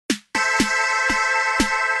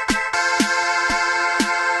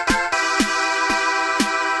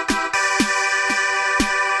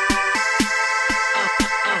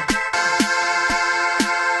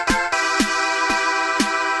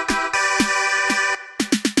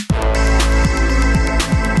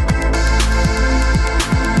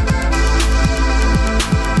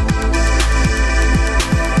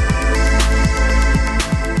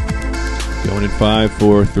5,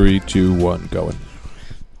 4, 3, 2, 1, going.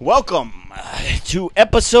 Welcome to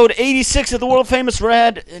episode 86 of the world famous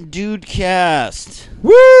Rad Dude Cast.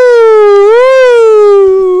 Woo!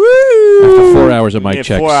 After 4 hours of mic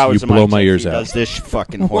checks, 4 hours you of blow mic my checks, ears he out. does this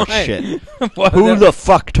fucking horse shit. What? Who the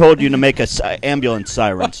fuck told you to make a ambulance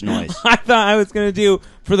sirens noise? I thought I was gonna do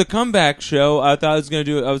for the comeback show. I thought I was gonna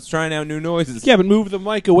do. I was trying out new noises. Yeah, but move the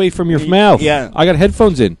mic away from your mouth. Yeah. I got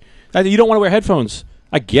headphones in. You don't want to wear headphones.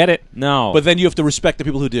 I get it. No, But then you have to respect the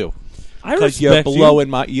people who do. I Because you're respect blowing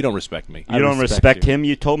my... You don't respect me. You don't respect you. him?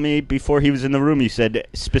 You told me before he was in the room, you said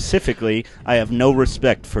specifically, I have no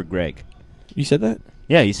respect for Greg. You said that?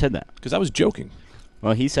 Yeah, he said that. Because I was joking.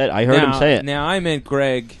 Well, he said, I heard him say it. Now I meant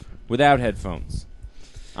Greg without headphones.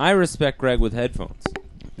 I respect Greg with headphones.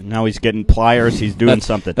 Now he's getting pliers, he's doing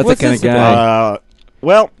something. That's What's the kind this of guy.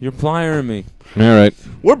 Well, You're pliering me. All right.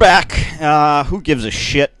 we're back. Who gives a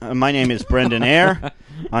shit? My name is Brendan Ayer.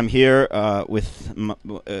 I'm here with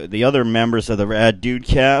the other members of the Rad Dude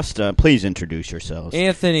Cast. Please introduce yourselves.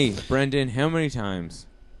 Anthony, Brendan, how many times?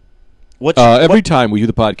 Every time we do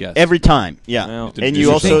the podcast. Every time, yeah. Well, And you you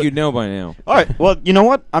I also... think you'd know by now. All right, well, you know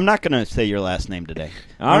what? I'm not going to say your last name today.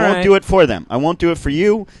 All I won't right. do it for them. I won't do it for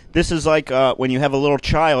you. This is like when you have a little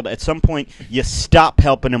child. At some point, you stop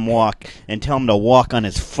helping him walk and tell him to walk on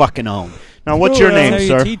his fucking own. Now, what's your That's name, how you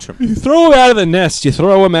sir? teach 'em. You throw him out of the nest. You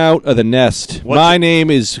throw him out of the nest. What's My it- name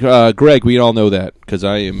is Greg. We all know that because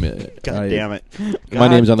I am. God damn it. My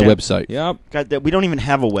name's on the damn- website. Yep. God, we don't even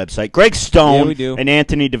have a website. Greg Stone Yeah, we do. and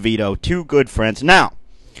Anthony DeVito, two good friends. Now,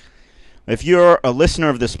 if you're a listener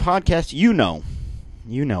of this podcast, you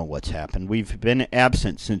know what's happened. We've been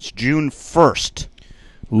absent since June 1st.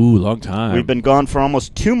 Ooh, long time. We've been gone for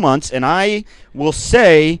almost 2 months, and I will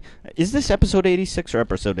say, is this episode 86 or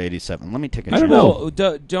episode 87? Let me take a I don't check. know.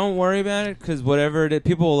 Well, don't worry about it, because whatever it is,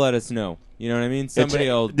 people will let us know. You know what I mean? Somebody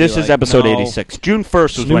will. be This is like, episode no. 86. June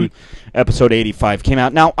 1st was when episode 85 came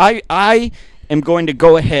out. Now, I am going to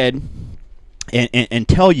go ahead and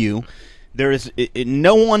tell you there is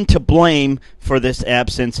no one to blame for this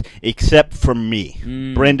absence except for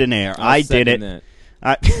me, Brendan Ayer. I'll I did second it.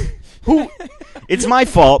 that. It's my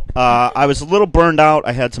fault. I was a little burned out.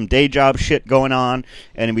 I had some day job shit going on,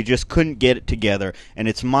 and we just couldn't get it together. And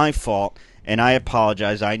it's my fault, and I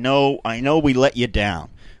apologize. I know we let you down.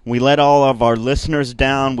 We let all of our listeners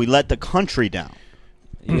down. We let the country down.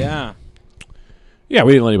 Yeah. Yeah,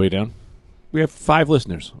 we didn't let anybody down. We have 5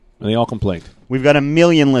 listeners, and they all complained. We've got 1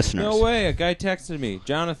 million listeners. No way. A guy texted me.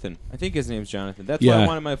 Jonathan. I think his name's Jonathan. That's Yeah. why I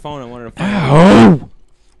wanted my phone. I wanted to find Ow!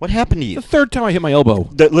 What happened to The you? 3rd time I hit my elbow.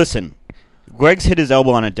 Listen, Greg's hit his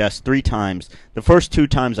elbow on a desk 3 times. The first 2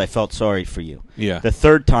 times I felt sorry for you. Yeah. The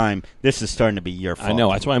 3rd time, this is starting to be your fault. I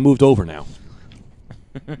know. That's why I moved over now.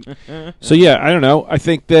 So, yeah, I don't know. I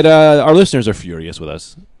think that our listeners are furious with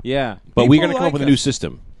us. Yeah. But we're People going to come up like with a new us.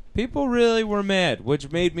 system. People really were mad,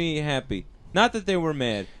 which made me happy. Not that they were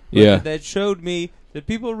mad, but Yeah. that showed me that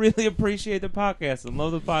people really appreciate the podcast and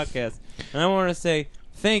love the podcast. And I want to say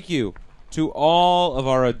thank you to all of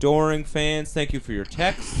our adoring fans. Thank you for your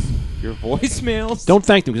texts, your voicemails. Don't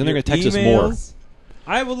thank them because then they're your going to text us more. emails.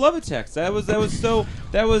 I would love a text. That was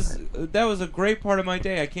a great part of my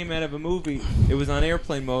day. I came out of a movie. It was on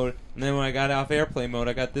airplane mode, and then when I got off airplane mode,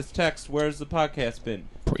 I got this text. Where's the podcast been?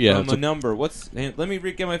 Yeah, From it's a a- number. Let me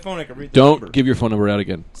get my phone. I can read the number. Don't give your phone number out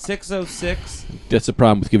again. 606. That's the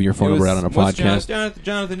problem with giving your phone It number was- out on a what's podcast.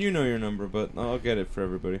 Jonathan, you know your number, but I'll get it for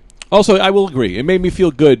everybody. Also, I will agree. It made me feel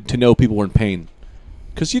good to know people were in pain.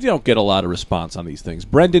 Because you don't get a lot of response on these things.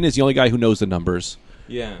 Brendan is the only guy who knows the numbers.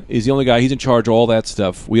 Yeah. He's the only guy. He's in charge of all that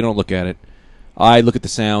stuff. We don't look at it. I look at the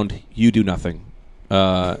sound. You do nothing.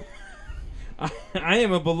 I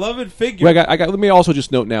am a beloved figure. Greg, let me also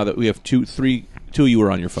just note now that we have two of you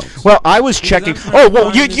are on your phones. Well, I was checking. I'm trying Oh, to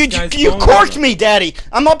well, find you this guy's you phone corked number. me, Daddy.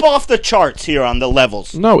 I'm up off the charts here on the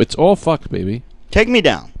levels. No, it's all fucked, baby. Take me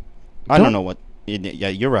down. I Don't- don't know what. Yeah,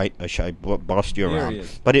 you're right. I bossed you There around, he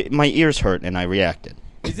is. but my ears hurt and I reacted.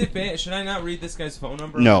 Is it bad? Should I not read this guy's phone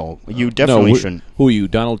number? No, you No, definitely shouldn't. Who are you,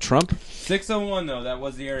 Donald Trump? 601, though. That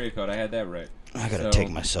was the area code. I had that right. I gotta So- take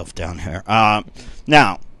myself down here.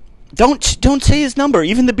 Now, don't say his number,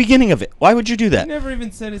 even the beginning of it. Why would you do He that? never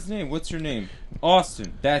even said his name. What's your name?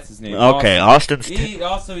 Austin. That's his name. Okay, Austin's. He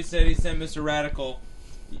said he sent Mr. Radical,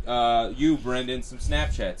 you, Brendan, some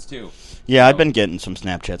Snapchats, too. Yeah, I've been getting some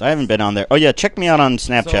Snapchats. I haven't been on there. Oh yeah, check me out on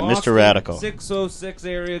Snapchat, So Mr. Austin, Radical. 606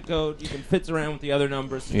 area code. You can fitz around with the other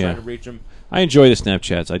numbers to Yeah. try to reach him. I enjoy the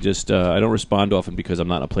Snapchats. I just I don't respond often because I'm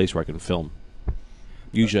not in a place where I can film.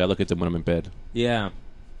 Usually I look at them when I'm in bed. Yeah.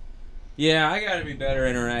 Yeah, I gotta be better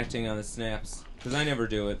interacting on the snaps. Because I never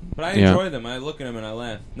do it. But I Yeah. enjoy them. I look at them and I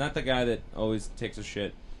laugh. Not the guy that always takes a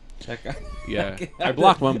shit. That guy. Yeah, I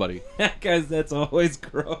blocked one buddy. That's always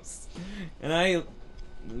gross. And I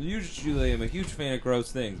usually am a huge fan of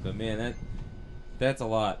gross things, but man, that's a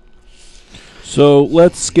lot. So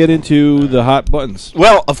let's get into the hot buttons.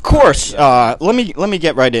 Well, of course. Let me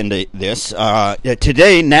get right into this.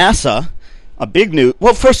 Today, NASA, a big news.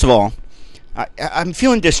 Well, first of all, I'm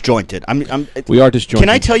feeling disjointed. We are disjointed. Can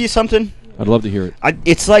I tell you something? I'd love to hear it.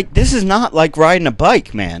 It's like this is not like riding a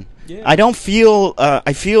bike, man. Yeah. I don't feel.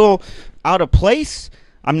 I feel out of place.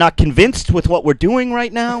 I'm not convinced with what we're doing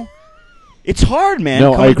right now. It's hard, man.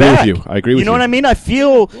 No, I coming agree with back. you. I agree with You know you. what I mean? I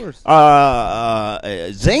feel course.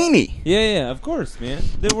 zany. Yeah, of course, man.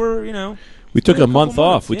 There were, We took a a month couple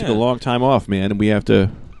off. months, We took a yeah. long time off, man, and we have to.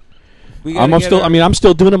 we gotta I'm get still. our- I'm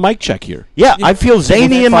still doing a mic check here. Yeah, I feel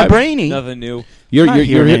zany in my Five- brainy. nothing new. You're I'm,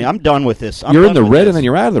 in, I'm done with this. I'm you're in done the with red this. and then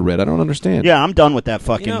you're out of the red. I don't understand. Yeah, I'm done with that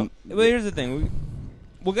fucking. But here's the thing: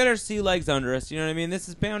 we'll get our sea legs under us. You know what I mean? This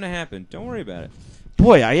is bound to happen. Don't worry about it.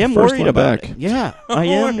 Boy, I am First worried one about back. it. Yeah, I Don't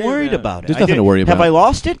am worry worried about about it. There's I nothing to worry Have about. I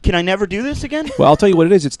lost it? Can I never do this again? Well, I'll tell you what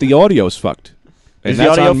it is. It's the audio's fucked. And Is the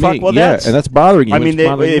that's audio on me. fucked? Well, yeah, that's- and that's bothering you. I and mean, it's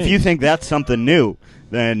bothering if me. you think that's something new,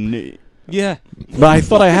 then Yeah. But I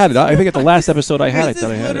thought I had it. I think at the last episode I had it. This That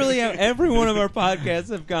I is had literally it. how every one of our podcasts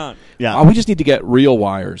have gone. yeah. We just need to get real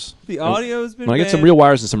wires. The audio's been When I get bad. some real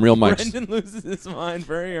wires and some real mics. Brendan loses his mind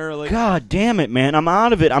very early. God damn it, man! I'm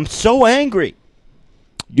out of it. I'm so angry.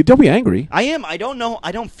 You don't be angry. I am. I don't know.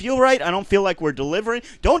 I don't feel right. I don't feel like we're delivering.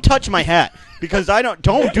 Don't touch my hat because I don't.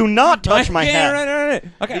 Do not touch my hat. Right.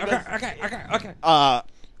 Okay, Because- okay.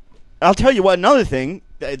 I'll tell you what. Another thing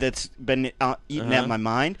that's been eating at Uh-huh. my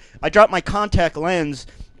mind. I dropped my contact lens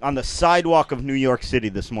on the sidewalk of New York City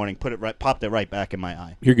this morning. Popped it right back in my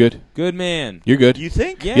eye. You're good. Good man. You're good. Do you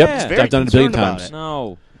think? Yeah. Yep. It's very I've done it a billion concerned about times. it.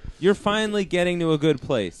 No. You're finally getting to a good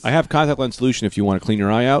place. I have contact lens solution if you want to clean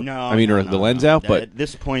your eye out. No, I mean, no, or no, the lens no. out. But At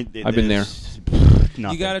this point, I've been there.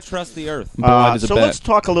 Nothing. You got to trust the earth. blind as a So bat. let's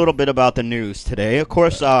talk a little bit about the news today. Of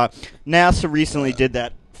course, NASA recently did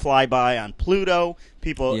that flyby on Pluto.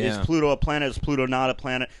 People, is Yeah. Pluto a planet? Is Pluto not a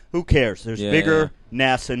planet? Who cares? There's Yeah, bigger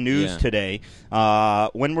NASA news Yeah. today.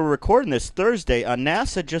 When we're recording this Thursday,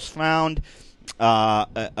 NASA just found.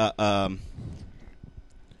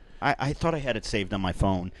 I thought I had it saved on my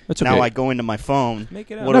phone. That's Now okay. I go into my phone.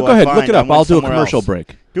 Make it up. What No, do go I ahead. find? Look it I up. went I'll do a somewhere commercial else.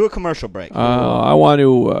 break. Do a commercial break. I want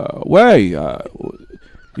to.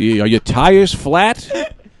 Are your tires flat?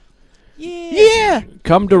 yeah.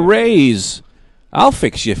 Come to Ray's. I'll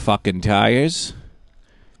fix your fucking tires.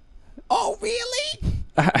 Oh, really?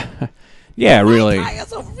 Yeah, really.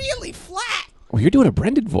 Tires are really flat. Well, you're doing a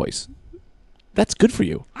Brendan voice. That's good for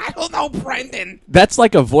you. I don't know, Brendan. That's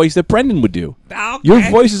like a voice that Brendan would do. Okay. Your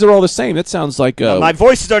voices are all the same. That sounds like My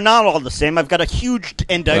voices are not all the same. I've got a huge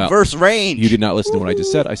and diverse range. you did not listen to what I just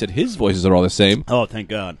said. I said his voices are all the same, Oh, thank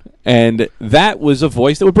God. and that was a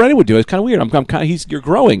voice that what Brendan would do. It's kind of weird. I'm kind of, you're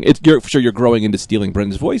growing. For sure you're growing into stealing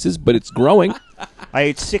Brendan's voices, but it's growing. I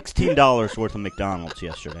ate $16 worth of McDonald's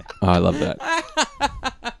yesterday. Oh, I love that.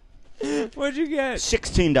 What'd you get?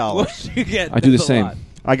 $16. What'd you get? I do the That's a same. lot.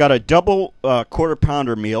 I got a double quarter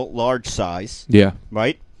pounder meal, large size. Yeah.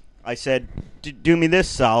 Right. I said, "Do me this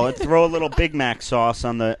solid. Throw a little Big Mac sauce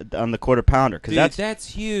on the quarter pounder because Dude, that's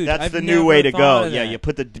huge. that's I've the never new way to thought go. of Yeah, that. you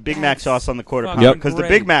put the Big Mac That's sauce on the quarter fucking pounder because the great.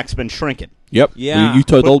 Big Mac's been shrinking. Yep. Yeah. You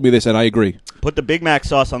told me this, and I agree. Put the Big Mac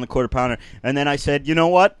sauce on the quarter pounder, and then I said, you know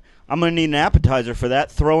what? I'm going to need an appetizer for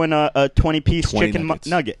that. Throw in a 20-piece 20 chicken nuggets.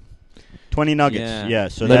 nugget. 20 nuggets. Yeah. Yeah.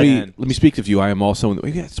 So Let that me speak to you. I am also.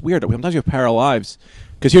 Yeah, it's weird. Sometimes you have parallel lives.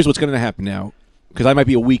 Because here's what's going to happen now. Because I might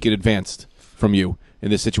be a week in advance from you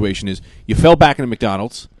in this situation. Is you fell back into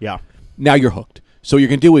McDonald's. yeah. Now you're hooked. So what you're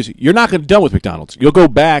going to do is you're not going to be done with McDonald's. You'll go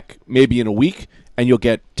back maybe in a week and you'll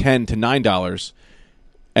get $10 to $9,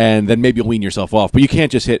 and then maybe you'll wean yourself off. But you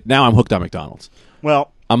can't just hit. Now I'm hooked on McDonald's.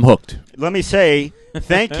 Well, I'm hooked. let me say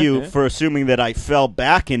thank you for assuming that I fell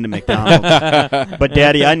back into McDonald's. But,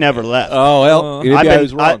 Daddy, I never left. Oh well, maybe I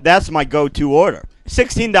was wrong. That's my go-to order.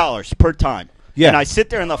 $16 per time. Yeah. And I sit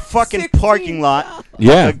there in the fucking parking lot.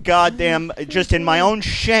 Yeah. The goddamn, just in my own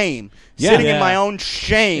shame. Yeah. Sitting in Yeah. my own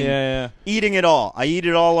shame. Yeah. Eating it all. I eat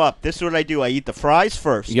it all up. This is what I do. I eat the fries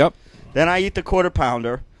first. Yep. Then I eat the quarter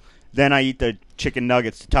pounder. Then I eat the chicken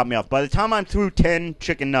nuggets to top me off. By the time I'm through 10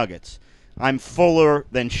 chicken nuggets, I'm fuller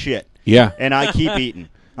than shit. Yeah. And I keep eating.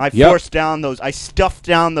 I Yep. forced down those. I stuffed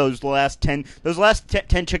down those last 10. Those last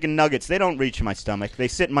 10 chicken nuggets. They don't reach my stomach. They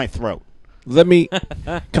sit in my throat. Let me.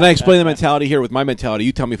 Can I explain the mentality here with my mentality?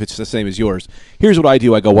 You tell me if it's the same as yours. Here's what I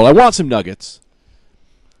do. I go, well, I want some nuggets.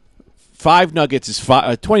 5 nuggets is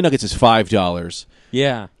 20 nuggets is $5.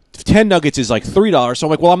 Yeah. 10 nuggets is like $3. So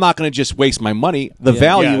I'm like, well, I'm not going to just waste my money. The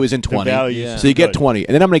value Yeah, is in the 20. value is So you get good. 20.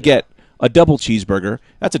 And then I'm going to get a double cheeseburger.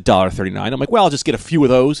 That's $1.39. I'm like, well, I'll just get a few of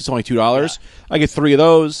those. It's only $2. I get 3 of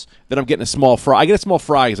those. Then I'm getting a small fry. I get a small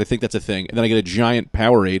fry because I think that's a thing. And then I get a giant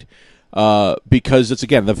Powerade because it's,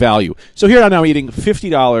 again, the value. So here I'm now eating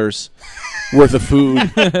 $50 worth of food.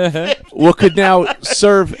 What could now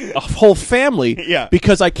serve a whole family Yeah.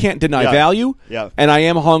 because I can't deny Yeah. value. Yeah. And I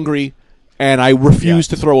am hungry. And I refuse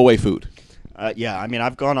to throw away food. I mean,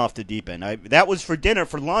 I've gone off the deep end. That was for dinner.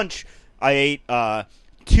 For lunch, I ate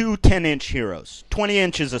 2 10-inch Heroes. 20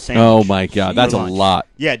 inches a sandwich. Oh, my God. That's a lunch. lot.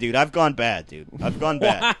 Yeah, dude, I've gone bad, dude. I've gone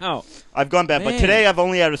bad. Wow. I've gone bad. But Man. today I've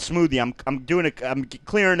only had a smoothie. I'm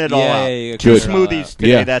clearing it all Yeah, out. yeah, 2 Good. smoothies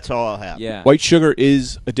today. Yeah. That's all I'll have. Yeah. White sugar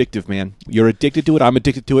is addictive, man. You're addicted to it. I'm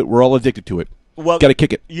addicted to it. We're all addicted to it. Well, Got to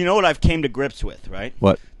kick it. You know what I've came to grips with, right?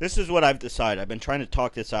 What? This is what I've decided. I've been trying to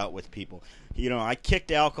talk this out with people. You know, I kicked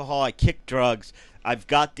alcohol. I kicked drugs. I've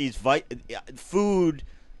got these food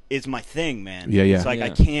is my thing, man. Yeah, yeah. It's like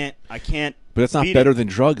Yeah. I can't. But it's not beat better it. than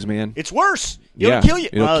drugs, man. It's worse. It'll Yeah, kill you.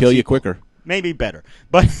 it'll Well, kill it's you equal. quicker. Maybe better,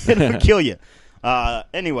 but it'll kill you.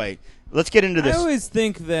 Anyway, let's get into I this. always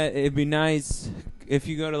think that it'd be nice if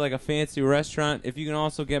you go to like a fancy restaurant, if you can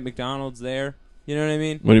also get McDonald's there. You know what I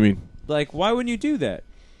mean? What do you mean? Like, why wouldn't you do that?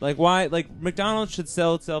 Like, why? Like, McDonald's should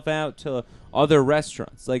sell itself out to other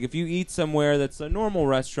restaurants. Like, if you eat somewhere that's a normal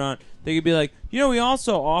restaurant, they could be like, you know, we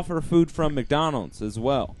also offer food from McDonald's as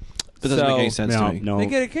well. That doesn't make So any sense to me. No. They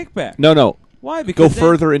get a kickback. No. Why? Go Because then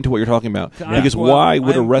further into what you're talking about. Yeah. Because Well, why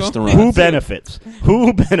would a I'm restaurant... going Who to- benefits?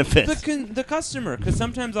 Who benefits? the customer. Because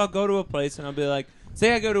sometimes I'll go to a place and I'll be like,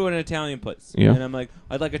 say I go to an Italian place, Yeah. and I'm like,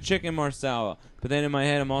 I'd like a chicken marsala. But then in my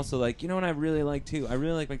head, I'm also like, you know what I really like too? I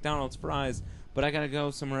really like McDonald's fries, but I gotta go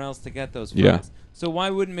somewhere else to get those fries. Yeah. So why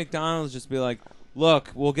wouldn't McDonald's just be like, look,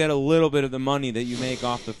 we'll get a little bit of the money that you make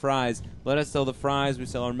off the fries. Let us sell the fries. We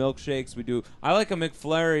sell our milkshakes. We do. I like a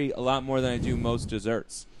McFlurry a lot more than I do most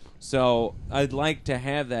desserts. So I'd like to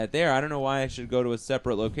have that there. I don't know why I should go to a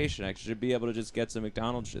separate location. I should be able to just get some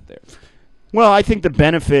McDonald's shit there. Well, I think the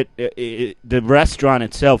benefit, the restaurant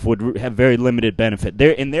itself would have very limited benefit.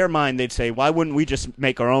 In their mind, they'd say, why wouldn't we just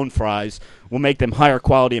make our own fries? We'll make them higher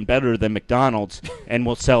quality and better than McDonald's, and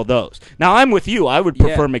we'll sell those. Now, I'm with you. I would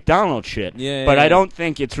prefer Yeah. McDonald's shit. Yeah, but yeah, I yeah. don't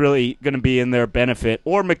think it's really going to be in their benefit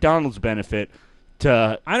or McDonald's benefit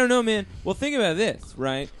to... I don't know, man. Well, think about this,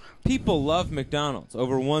 right? People love McDonald's.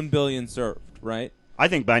 Over 1 billion served, right? I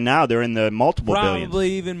think by now they're in the multiple Probably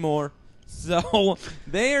billions. even more. So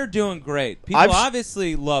they are doing great. People I've-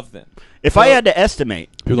 obviously love them. If So- I had to estimate,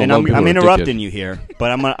 People and love I'm people who are interrupting addicted. you here,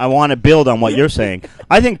 but I want to build on what you're saying.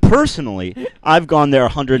 I think personally, I've gone there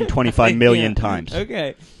 125 million Yeah. times.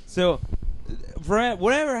 Okay, so for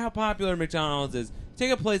whatever how popular McDonald's is, take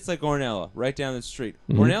a place like Ornella, right down the street.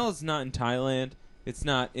 Ornella's not in Thailand. It's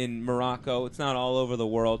not in Morocco. It's not all over the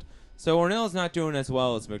world. So Ornella's not doing as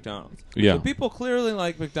well as McDonald's. Yeah. So people clearly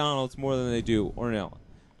like McDonald's more than they do Ornella.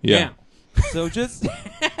 Yeah. Now, so just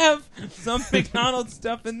have some McDonald's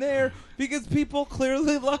stuff in there because people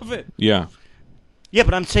clearly love it. Yeah. Yeah,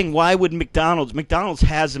 but I'm saying, why would McDonald's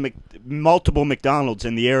has multiple McDonald's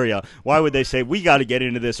in the area. Why would they say, we got to get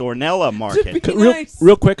into this Ornella market? Be Real, nice.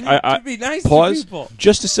 real quick, I To be nice pause to people.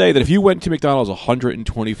 just to say that if you went to McDonald's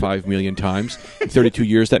 125 million times in 32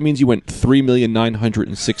 years, that means you went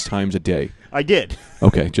 3,906 times a day. I did.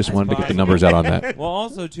 Okay, just wanted to get the numbers out on that. Well,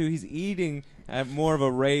 also too, he's eating at more of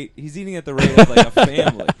a rate. He's eating at the rate of like a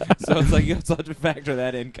family. So it's like you have to factor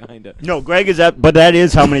that in, kind of. No, Greg is at, but that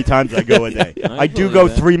is how many times I go a day. I I do believe go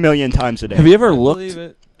that. 3 million times a day. Have you ever Believe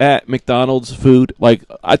looked it. at McDonald's food? Like,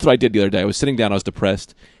 that's what I did the other day. I was sitting down, I was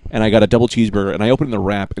depressed, and I got a double cheeseburger, and I opened the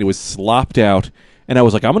wrap, and it was slopped out, and I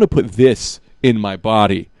was like, I'm going to put this in my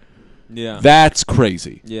body. Yeah. That's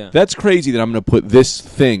crazy. Yeah. That's crazy that I'm going to put this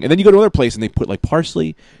thing. And then you go to another place, and they put, like,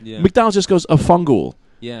 parsley. Yeah. McDonald's just goes, a fungool.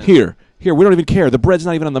 Yeah. Here, we don't even care. The bread's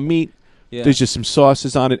not even on the meat. Yeah. There's just some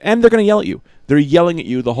sauces on it, and they're going to yell at you. They're yelling at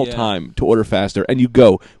you the whole Yeah. time to order faster, and you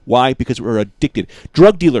go. Why? Because we're addicted.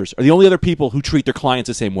 Drug dealers are the only other people who treat their clients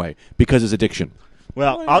the same way because it's addiction.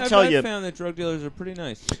 Well, Well, I'll tell I've you. found that drug dealers are pretty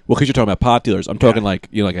nice. Well, because you're talking about pot dealers. I'm talking like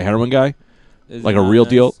like a heroin guy, Is like it a not real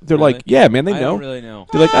nice? deal. They're Really? like, yeah, man, they I know. don't really know.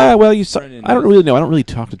 They're like, well, you. Brendan I don't knows. really know. I don't really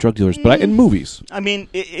talk to drug dealers, but in movies. I mean,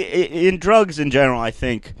 in drugs in general, I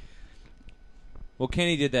think. Well,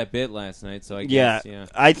 Kenny did that bit last night, so I Yeah, guess, yeah.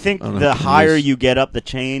 I think I don't know the if it higher is. you get up the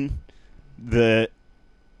chain, the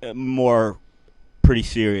more pretty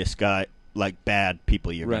serious guy, like bad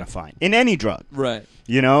people you're Right. gonna find in any drug. Right.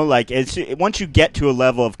 You know, like it's once you get to a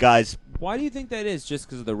level of guys. Why do you think that is? Just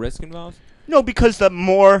because of the risk involved? No, because the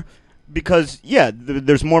more because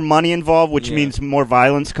there's more money involved, which Yeah. means more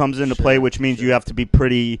violence comes into play, which means you have to be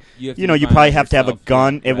pretty. You have to You be probably minding have to have a yourself,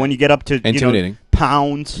 gun, yeah, and when right. you get up to Intimidating.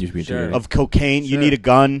 pounds You should be Sure. intimidating. of cocaine, you Sure. need a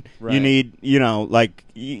gun. You Right. need like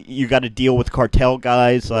you got to deal with cartel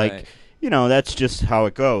guys, like Right. that's just how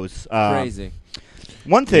it goes. Crazy.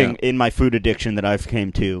 One thing in my food addiction that I've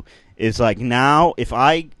came to is like now if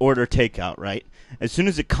I order takeout, right, as soon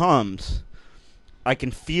as it comes, I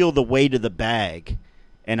can feel the weight of the bag,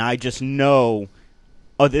 and I just know,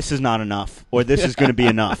 oh, this is not enough, or this is going to be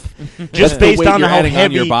enough, just the based weight on you're how adding on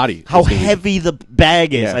heavy your body. how It's gonna be- heavy the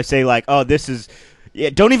bag is. Yeah. I say like, oh, this is. Yeah,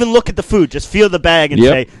 don't even look at the food. Just feel the bag and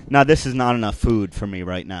Yep. say, "No, this is not enough food for me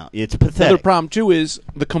right now." It's Another pathetic. problem too is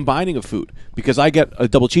the combining of food, because I get a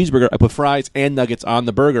double cheeseburger, I put fries and nuggets on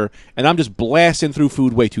the burger, and I'm just blasting through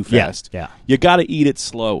food way too Yeah, fast. yeah. You got to eat it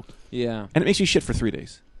slow, Yeah. and it makes you shit for 3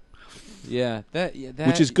 days, Yeah. That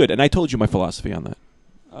which is good. And I told you my philosophy on that.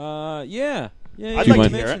 Yeah. Yeah. I'd You like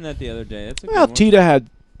to hear mentioned that the other day. That's a Well, good one. Tita had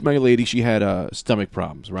my lady. She had stomach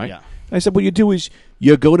problems, right? Yeah. I said, what you do is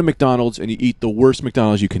you go to McDonald's and you eat the worst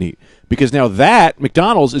McDonald's you can eat, because now that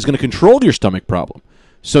McDonald's is going to control your stomach problem.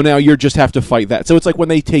 So now you just have to fight that. So it's like when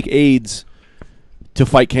they take AIDS to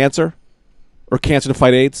fight cancer, or cancer to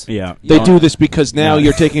fight AIDS. Yeah. They Yeah. do this because now Yeah.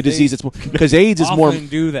 you're taking a disease that's more, because AIDS is more. Often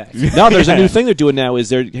do that. Now there's a new thing they're doing now is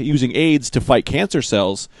they're using AIDS to fight cancer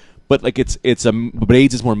cells, but like but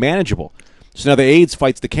AIDS is more manageable. So now the AIDS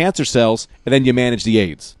fights the cancer cells, and then you manage the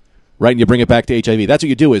AIDS, right? And you bring it back to HIV. That's what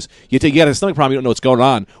you do is you got a stomach problem, you don't know what's going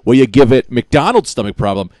on. Well, you give it McDonald's stomach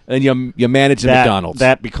problem, and then you manage the McDonald's.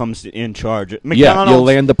 That becomes in charge. yeah, McDonald's, you'll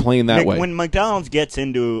land the plane that way. When McDonald's gets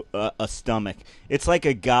into a stomach, it's like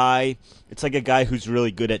a guy. It's like a guy who's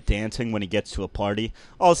really good at dancing when he gets to a party.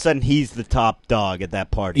 All of a sudden, he's the top dog at that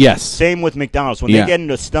party. Yes. Same with McDonald's. When Yeah. they get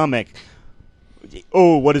into a stomach,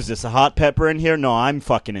 oh, what is this? A hot pepper in here? No, I'm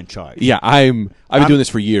fucking in charge. Yeah, I've been doing this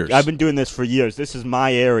for years. I've been doing this for years. This is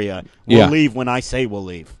my area. We'll Yeah. leave when I say we'll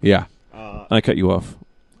leave. Yeah, I cut you off.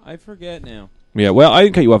 I forget now. Yeah, well, I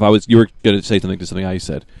didn't cut you off. You were going to say something to something I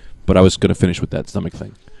said, but I was going to finish with that stomach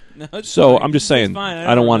thing. No, it's So fine. I'm just It's saying, fine.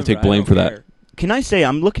 I don't want to remember. take blame I for don't that. care. Can I say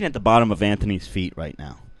I'm looking at the bottom of Anthony's feet right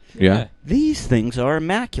now? Yeah, These things are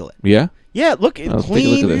immaculate. yeah. Yeah, look, it's Oh, take a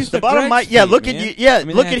clean. look at this. The bottom of my Greg's look feet, at man. you. Yeah, I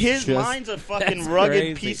mean, look at that's his. just- Mine's a fucking that's rugged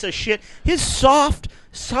crazy. piece of shit. His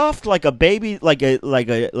soft like a baby, like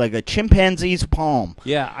a chimpanzee's palm.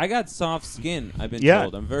 Yeah, I got soft skin. I've been Yeah.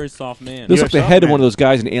 told. I'm a very soft man. Looks You're like the a head of man. one of those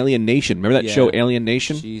guys in Alien Nation. Remember that Yeah. show, Alien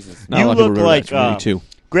Nation? Jesus. Not You a lot of people look remember like, that. It's from 82.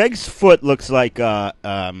 Greg's foot looks like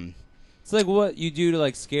It's like what you do to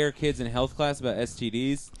like scare kids in health class about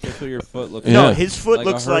STDs. That's what your foot looks Yeah. no. like. His foot like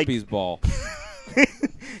looks a like herpes ball.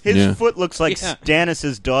 his Yeah. foot looks like Yeah.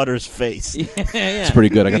 Stannis' daughter's face. yeah, It's pretty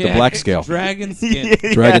good. I got the black scale. Dragon skin.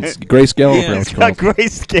 Dragon's grayscale. Yeah. I forgot what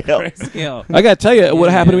It's it's got called. grayscale. Grayscale. I got to tell you what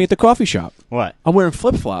Yeah, happened to man. me at the coffee shop. What? I'm wearing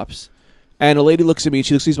flip flops, and a lady looks at me and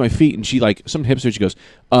she sees my feet, and she like some hipster. She goes,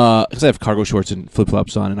 because I have cargo shorts and flip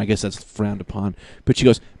flops on, and I guess that's frowned upon. But she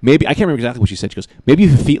goes, maybe I can't remember exactly what she said. She goes, maybe if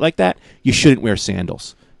you have feet like that, you shouldn't wear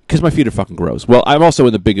sandals because my feet are fucking gross. Well, I'm also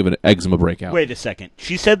in the big of an eczema breakout. Wait a second.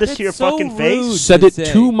 She said this to your That's so fucking rude. face. Said to it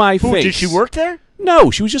say. to my Who, face. did she work there?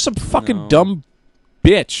 No, she was just some fucking No. dumb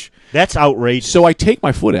bitch. That's outrageous. So I take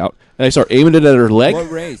my foot out and I start aiming it at her leg.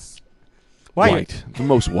 What race? White, the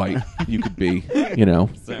most white you could be, you know.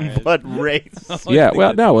 Sorry. What race? Yeah,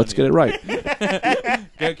 well, no, let's get it right.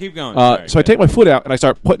 Go, keep going. So I Sorry, take my foot out and I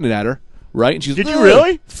start putting it at her, right? And she's Did you "Ugh."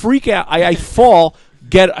 really? Freak out. I fall,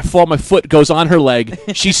 my foot goes on her leg.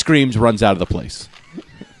 She screams, runs out of the place.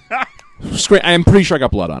 I'm pretty sure I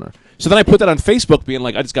got blood on her. So then I put that on Facebook, being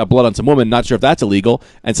like, I just got blood on some woman, not sure if that's illegal.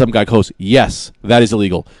 And some guy goes, yes, that is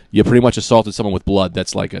illegal. You pretty much assaulted someone with blood.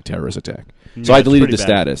 That's like a terrorist attack. So I it's deleted the pretty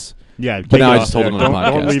bad. status. Yeah, But take now it I off just told there. him on the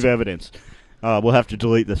Don't podcast. leave evidence. We'll have to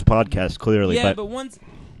delete this podcast clearly. Yeah, but once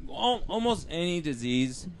almost any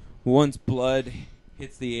disease, once blood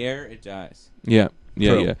hits the air, it dies. Yeah.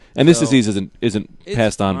 Yeah, True. yeah. And this So- disease isn't It's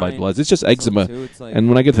passed on by fine. blood. It's just That's eczema. too. It's like- And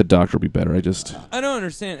when I get to the doctor, it'll be better. I just... I don't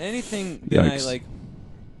understand anything that I Yikes. like.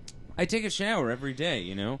 I take a shower every day,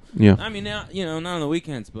 you know. Yeah. I mean, now not on the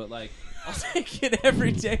weekends, but like I'll take it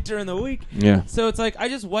every day during the week. Yeah. So it's like I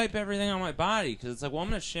just wipe everything on my body because it's like, well, I'm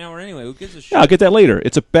gonna shower anyway. Who gives a shit? Yeah, I'll get that later.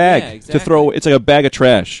 It's a bag Yeah, to exactly. throw. It's like a bag of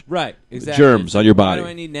trash. Right, exactly. Germs It's on like, your Why body. do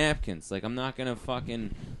I need napkins? Like I'm not gonna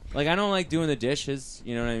fucking like I don't like doing the dishes.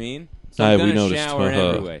 You know what I mean? So Aye, I'm we gonna noticed. shower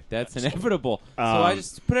anyway. That's inevitable. So I Um,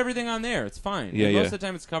 just put everything on there. It's fine. Yeah, And yeah. Most of the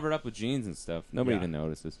time, it's covered up with jeans and stuff. Nobody Yeah. even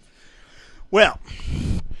notices. Well,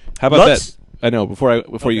 How about Let's- that? I know. Before you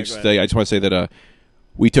Okay, go ahead. say, I just want to say that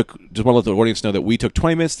we took. Just want to let the audience know that we took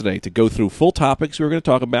 20 minutes today to go through full topics we were going to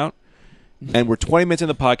talk about, and we're 20 minutes in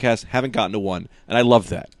the podcast, haven't gotten to one, and I love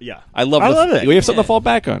that. Yeah. I love it. We have something Yeah. to fall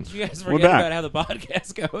back on. You guys We're forget back. about how the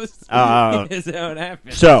podcast goes. Is how it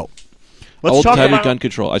happens. So, let's Old talk timey about gun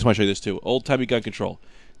control. I just want to show you this too. Old timey gun control.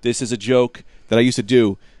 This is a joke that I used to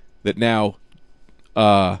do that now,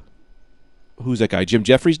 who's that guy? Jim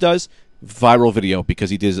Jeffries does viral video because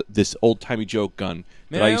he did this old timey joke gun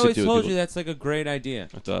Man, that I I used always to do. told you that's like a great idea.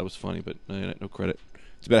 I thought it was funny, but no credit.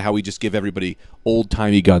 It's about how we just give everybody old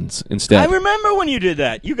timey guns instead. I remember when you did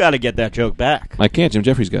that. You got to get that joke back. I can't. Jim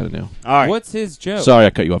Jeffries got it now. All right. What's his joke? Sorry,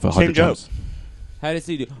 I cut you off 100 Same joke. times. How does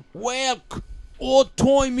he do? Well, old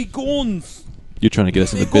timey guns. You're trying to get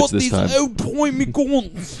us in the bits this time. old timey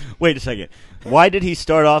guns. Wait a second. Why did he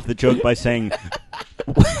start off the joke by saying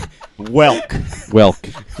 "welk"? Welk.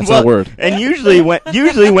 That's Well, a word. And usually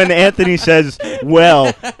when Anthony says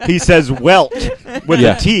 "well," he says "welt" with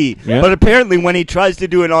Yeah. a T. Yeah. But apparently, when he tries to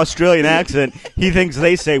do an Australian accent, he thinks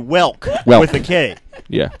they say "welk" Welk. with a K.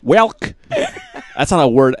 Yeah. Welk. That's not a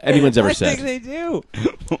word anyone's ever I think said. they do.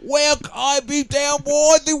 Well, I be down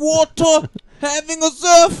by the water having a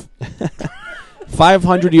surf.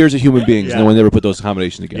 500 years of human beings. Yeah. No one ever put those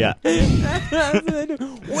combinations together. Yeah.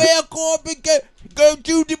 Well, Corbin, go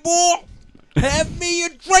to the bar. Have me a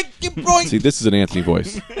drink, you boy. See, this is an Anthony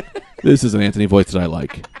voice. This is an Anthony voice that I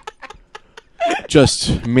like.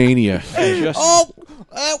 Just mania. Just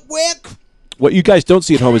Wick. what you guys don't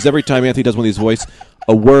see at home is every time Anthony does one of these voices,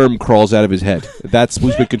 a worm crawls out of his head. That's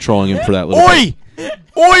who's been controlling him for that little bit.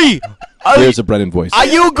 Oi! There's a Brennan voice. Are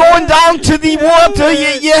you going down to the water?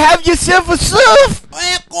 You have yourself a surf?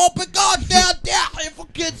 Well, Corbin, go down there if I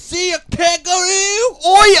can see a kangaroo.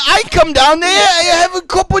 Oi! I come down there. I have a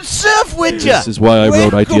cup of surf with you. This is why I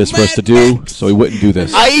wrote ideas for us to do, so he wouldn't do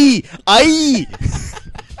this. Aye.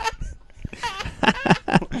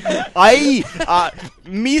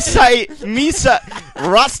 Misa,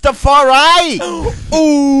 Rastafari.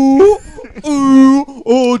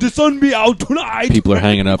 Oh, the sun be out tonight. People are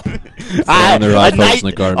hanging up on their At iPhones night. in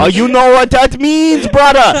the garbage. Oh, you know what that means,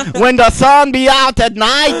 brother? When the sun be out at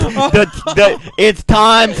night, it's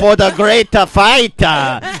time for the great fight.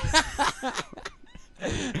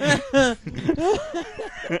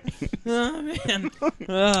 Oh, man.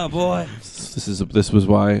 Oh, boy. This was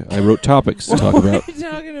why I wrote topics to talk about. What are you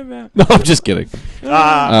talking about? No, I'm just kidding. Okay.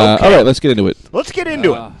 All right, let's get into it. Let's get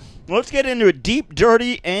into it. Let's get into it deep,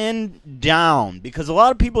 dirty, and down. Because a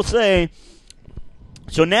lot of people say...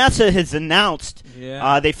 So NASA has announced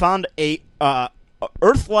they found a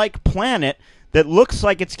Earth-like planet that looks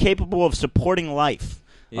like it's capable of supporting life.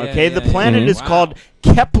 The planet is called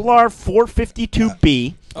Kepler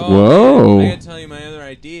 452b. Whoa. I gotta tell you my other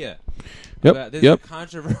idea. Yep. There's a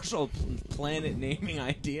controversial planet naming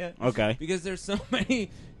idea. Okay. Because there's so many.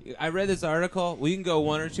 I read this article. We can go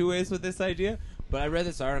one or two ways with this idea. But I read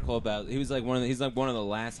this article about he's like one of the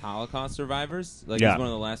last Holocaust survivors. Like he's one of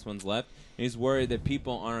the last ones left. And he's worried that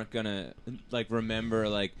people aren't gonna like remember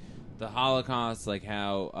like the Holocaust, like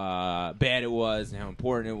how bad it was and how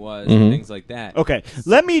important it was and things like that. Okay,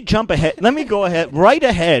 let me jump ahead. Let me go ahead, right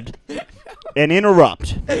ahead, and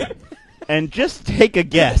interrupt, and just take a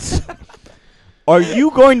guess. Are you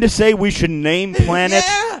going to say we should name planets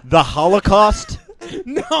the Holocaust?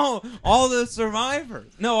 No, all the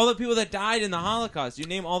survivors. No, all the people that died in the Holocaust. You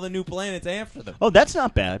name all the new planets after them. Oh, that's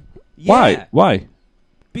not bad. Yeah, Why?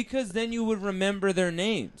 because then you would remember their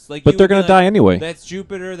names. Like, But you they're would be gonna like, die anyway. That's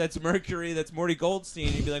Jupiter. That's Mercury. That's Morty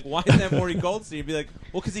Goldstein. You'd be like, why is that Morty Goldstein? You'd be like,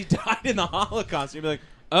 well, because he died in the Holocaust. You'd be like,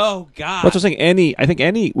 oh God. That's what I'm saying. I think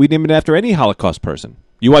we name it after any Holocaust person.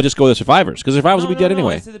 You want to just go to the survivors because survivors will be dead I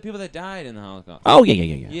anyway. said the people that died in the Holocaust. Oh yeah.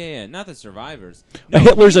 Yeah, not the survivors.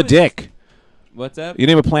 Hitler's he a was- dick. What's up? You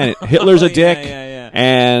name a planet. Hitler's a Yeah, dick. yeah.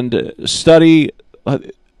 And study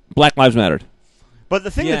Black Lives Matter. But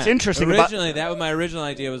the thing that's interesting about originally, my original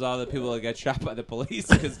idea was all the people that got shot by the police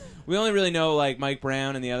because we only really know like Mike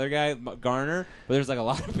Brown and the other guy Garner, but there's like a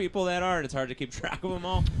lot of people that are, and it's hard to keep track of them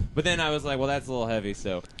all. But then I was like, well, that's a little heavy.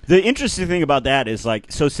 So the interesting thing about that is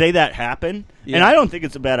like, so say that happened, and Yeah. I don't think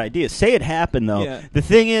it's a bad idea. Say it happened though. Yeah. The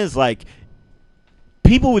thing is like,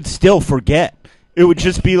 people would still forget. It would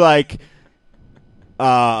just be like,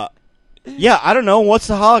 yeah, I don't know. What's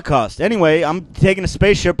the Holocaust? Anyway, I'm taking a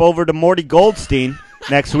spaceship over to Morty Goldstein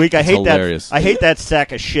next week. I hate hilarious. that. I hate that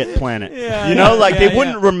sack of shit planet. Yeah, you know, like yeah, they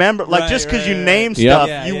wouldn't remember. Like just because you name Yep. stuff,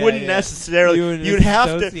 Yeah, you yeah, wouldn't yeah. necessarily. You wouldn't You'd have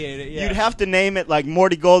to. associate it, yeah. You'd have to name it like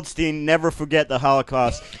Morty Goldstein. Never forget the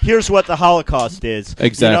Holocaust. Here's what the Holocaust is.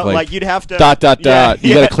 Exactly. You know, like you'd have to. Dot. Yeah,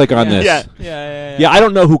 You got to click on this. Yeah. yeah. Yeah, I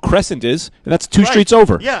don't know who Crescent is, and that's two Right. streets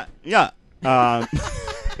over. Yeah.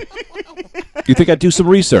 You think I'd do some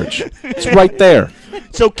research? It's right there.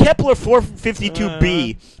 So Kepler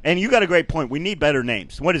 452b, and you got a great point. We need better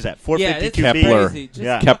names. What is that? 452b. Kepler. Crazy. Just-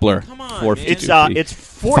 Yeah. Kepler. Come on, 452. man. It's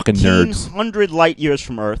Fucking nerds. 1,400 light years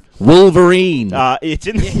from Earth. Wolverine. It's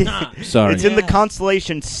in the, Yeah. Sorry. It's in the Yeah.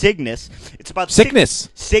 constellation Cygnus. It's about Cygnus.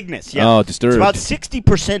 Cygnus. Yeah. Oh, disturbed. It's about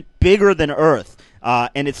 60% bigger than Earth,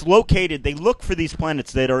 and it's located. They look for these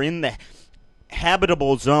planets that are in the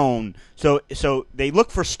habitable zone. So they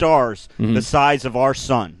look for stars the size of our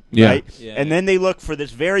sun. Yeah. Right. Yeah, And yeah. then they look for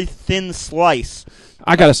this very thin slice.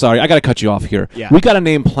 I gotta cut you off here. Yeah. We gotta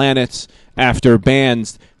name planets after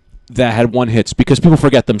bands that had one hits because people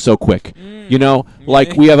forget them so quick. You know,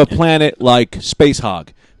 like we have a planet like Space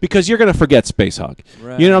Hog because you're gonna forget Space Hog.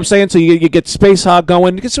 Right. You know what I'm saying? So you get Space Hog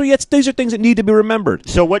going. So these are things that need to be remembered.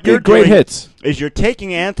 So what They're you're great doing hits. is you're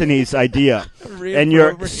taking Anthony's idea and Reappropriating.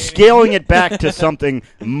 you're scaling it back to something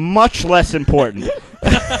much less important.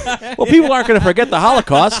 Well, people aren't gonna forget the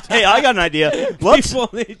Holocaust. Hey, I got an idea. Let's People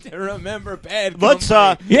need to remember bad. Let's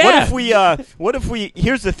company. Yeah. what if we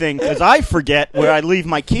here's the thing, because I forget where I leave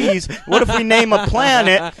my keys. What if we name a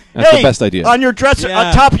planet That's the hey, best idea. on your dresser, Yeah.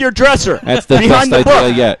 on top of your dresser? That's the behind best the idea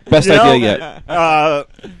book. yet. Best You know? idea yet.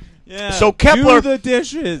 Yeah. So Kepler- do the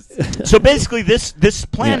dishes. So basically this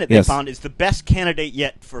planet Yeah, yes. they found is the best candidate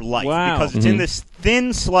yet for life Wow. because it's in this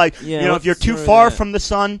thin slice. Yeah, you know, if what's you're the too story far of that? from the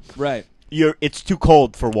sun, Right. it's too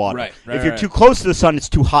cold for water. Right, if you're right. too close to the sun, it's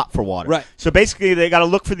too hot for water. Right. So basically, they got to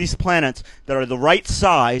look for these planets that are the right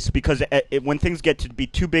size because when things get to be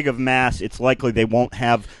too big of mass, it's likely they won't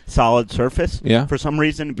have solid surface. Yeah. For some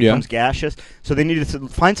reason, it Yeah. becomes gaseous. So they need to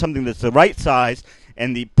find something that's the right size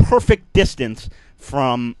and the perfect distance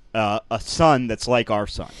from a sun that's like our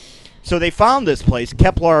sun. So they found this place,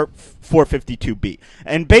 Kepler 452b,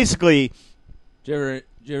 and basically. Did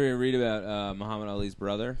you ever read about Muhammad Ali's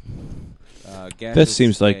brother? That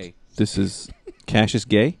seems Gay. like this is Cassius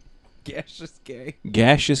Gay. Gaseous Gay.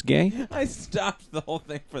 Gaseous Gay. I stopped the whole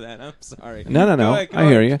thing for that. I'm sorry. No. Go ahead, I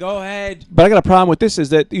hear you. Go ahead. But I got a problem with this is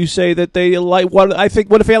that you say that they like what I think.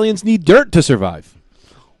 What if aliens need dirt to survive?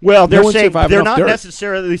 Well, they're one saying survived they're off not dirt.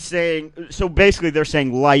 necessarily saying. So basically, they're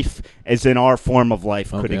saying life, as in our form of life,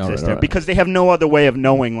 could Okay, all exist right, there all right. because they have no other way of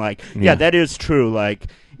knowing. Like, Yeah. that is true. Like,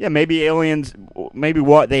 yeah, maybe aliens, maybe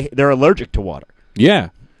they're allergic to water. Yeah,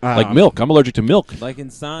 like milk. I'm allergic to milk. Like in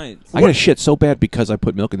science. I got to shit so bad because I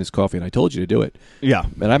put milk in this coffee, and I told you to do it. Yeah,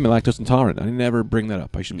 But I'm lactose intolerant. I never bring that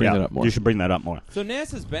up. I should bring that up more. You should bring that up more. So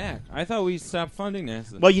NASA's back. I thought we stopped funding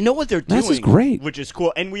NASA. Well, you know what they're doing, NASA's great. which is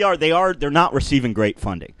cool, and they're not receiving great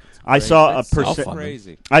funding. I saw That's a so percent.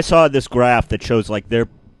 crazy. I saw this graph that shows like their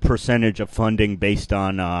percentage of funding based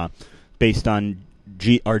on our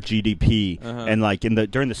GDP, Uh-huh. and like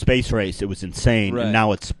during the space race, it was insane, Right. and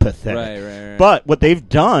now it's pathetic. Right. But what they've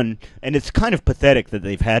done, and it's kind of pathetic that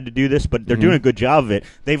they've had to do this, but they're Mm-hmm. doing a good job of it.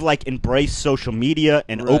 They've like embraced social media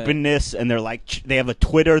and Right. openness, and they're like they have a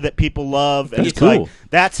Twitter that people love, and That's it's cool. like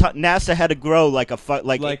that's how NASA had to grow like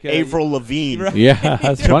Like a- Avril Lavigne Right. Yeah,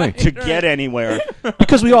 that's funny. to get anywhere.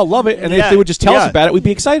 Because we all love it, and if Yeah, they would just tell us yeah. about it, we'd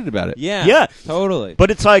be excited about it. Yeah. Yeah. Totally. But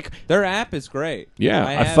it's like their app is great. Yeah,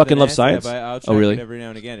 I have fucking the love NASA science. app. I'll check Oh, really? it every now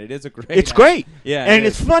and again. It is a great. it's app. great. Yeah, and it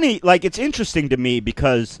it's is. funny. Like it's interesting to me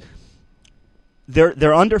because they're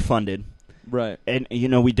underfunded. Right. And you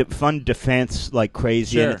know we fund defense like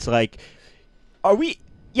crazy, and Sure. it's like, are we?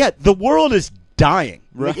 Yeah, the world is dying.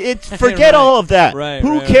 Right. It's forget Right. all of that. Right,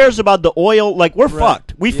 Who right, cares about the oil? Like we're Right.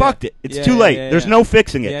 fucked. We Yeah. fucked it. It's Yeah, too yeah, late. yeah, There's yeah. no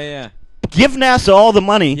fixing it. Yeah. Give NASA all the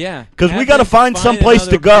money. Yeah. because we Have got to them find some place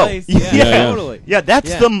to another go. place. Yeah, Yeah. Totally. Yeah, that's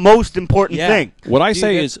Yeah. the most important Yeah. thing. What I Dude,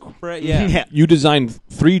 say that's is, yeah. Yeah. you design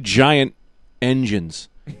 3 giant engines,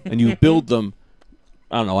 and you build them,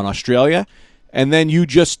 I don't know, in Australia, and then you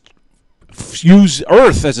just use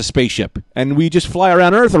Earth as a spaceship, and we just fly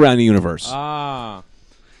around Earth around the universe. Ah.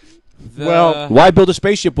 Well, Why build a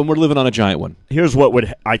spaceship when we're living on a giant one? Here's what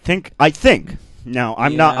would I think. Now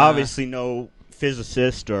I'm not Yeah. obviously no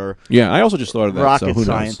physicist or Yeah, I also just thought of that. rocket so who knows?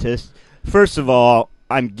 scientist. First of all,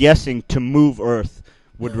 I'm guessing to move Earth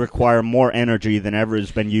would require more energy than ever has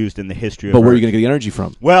been used in the history of But Earth. where are you going to get the energy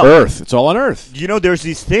from? Well- Earth. It's all on Earth. You know, there's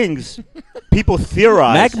these things people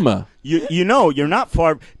theorize. Magma. You know, you're not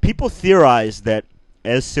far. People theorize that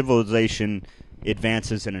as civilization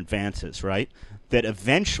advances and advances, right? That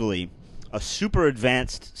eventually a super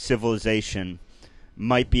advanced civilization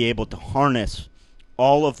might be able to harness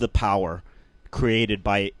all of the power created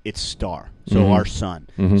by its star, so Mhm. our sun.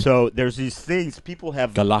 Mhm. So there's these things people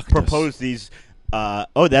have Galactus. proposed these.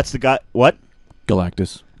 That's the guy. What?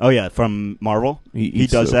 Galactus. Oh yeah, from Marvel. He He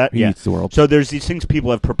eats does the- that. he yeah. eats the world. So there's these things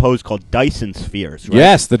people have proposed called Dyson spheres. Right?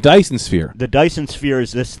 Yes, the Dyson sphere. The Dyson sphere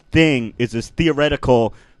is this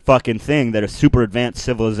theoretical fucking thing that a super advanced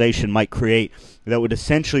civilization might create that would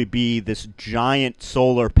essentially be this giant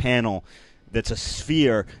solar panel that's a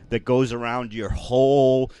sphere that goes around your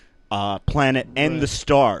whole planet and the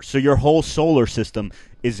star. So your whole solar system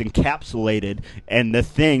is encapsulated, and the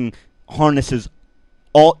thing harnesses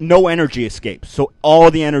no energy escapes. So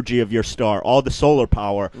all the energy of your star, all the solar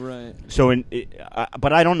power. Right. So,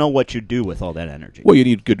 but I don't know what you do with all that energy. Well,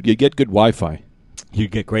 you get good Wi-Fi. You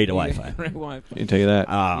get great Wi-Fi. Great Wi-Fi. I can tell you that.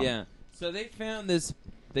 Yeah. So they found this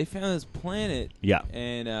planet. Yeah.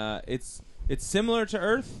 And it's similar to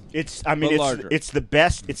Earth. I mean, but larger. it's the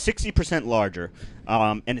best. It's 60% larger,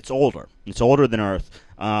 and it's older. It's older than Earth.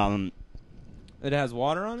 It has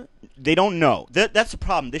water on it. They don't know. That's the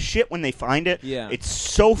problem. This shit, when they find it, Yeah. it's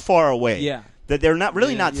so far away Yeah. that they're not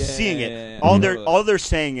really Yeah, not yeah, seeing yeah, it. yeah, yeah. All they're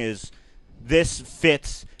saying is this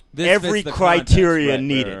fits This every fits the criteria context. Right,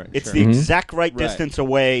 needed. right, It's sure. the exact right Right. distance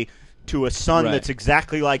away to a sun Right. that's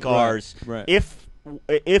exactly like Right, ours. right.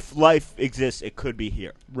 If life exists, it could be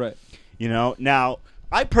here. Right. You know. Now,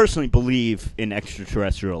 I personally believe in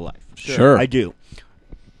extraterrestrial life. Sure. I do.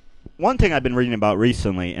 One thing I've been reading about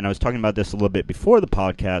recently, and I was talking about this a little bit before the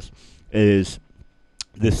podcast, is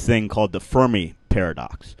this thing called the Fermi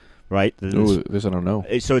paradox, right? Ooh, this I don't know.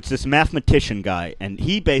 So it's this mathematician guy, and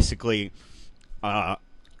he basically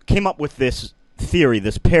came up with this theory,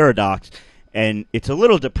 this paradox, and it's a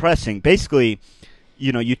little depressing. Basically,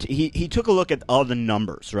 you know, he took a look at all the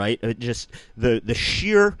numbers, right? Just the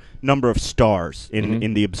sheer number of stars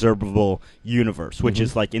in the observable universe, which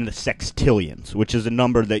is like in the sextillions, which is a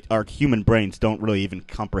number that our human brains don't really even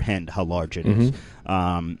comprehend how large it is.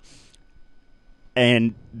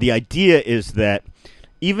 And the idea is that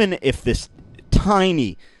even if this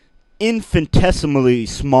tiny, infinitesimally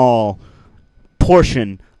small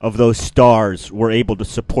portion of those stars were able to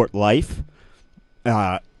support life,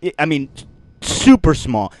 I mean, super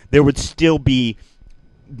small, there would still be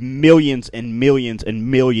millions and millions and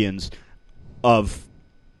millions of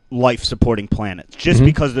life-supporting planets just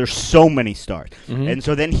because there's so many stars. And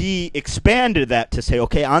so then he expanded that to say,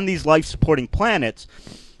 okay, on these life-supporting planets,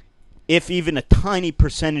 if even a tiny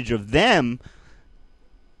percentage of them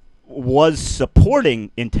was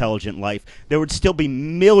supporting intelligent life, there would still be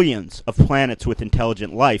millions of planets with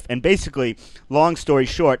intelligent life. And basically, long story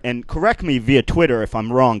short, and correct me via Twitter if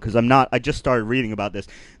I'm wrong, because I just started reading about this.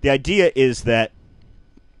 The idea is that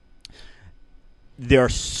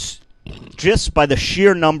just by the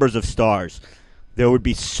sheer numbers of stars, there would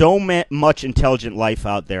be so much intelligent life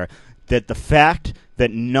out there that the fact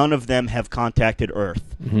that none of them have contacted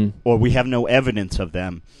Earth, or we have no evidence of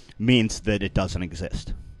them, means that it doesn't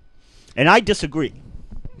exist. And I disagree.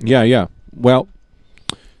 Yeah. Well,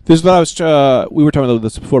 this is what I was. We were talking about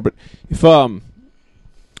this before, but if now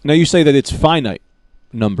you say that it's finite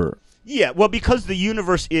number. Yeah, well, because the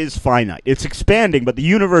universe is finite, it's expanding, but the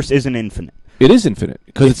universe isn't infinite. It is infinite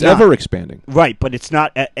because it's not. ever expanding. Right, but it's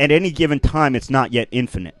not at any given time. It's not yet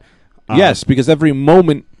infinite. Yes, because every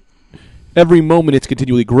moment it's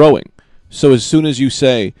continually growing. So as soon as you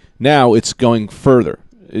say now it's going further,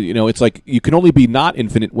 you know, it's like you can only be not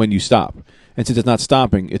infinite when you stop, and since it's not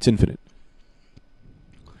stopping, it's infinite.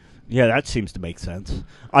 Yeah, that seems to make sense.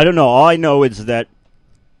 I don't know. All I know is that,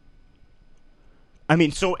 I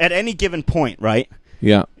mean, so at any given point, right?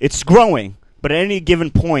 Yeah. It's growing, but at any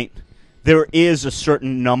given point, there is a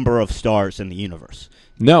certain number of stars in the universe.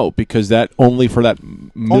 No, because that only for that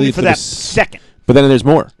Only for that second. But then there's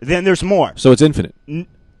more, Then there's more. so it's infinite.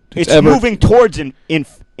 It's ever- moving towards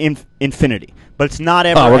infinity, but it's not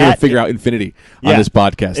ever. Oh, we're gonna at figure out infinity Yeah. on this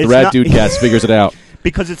podcast. The It's Rad not- Dude Cast figures it out.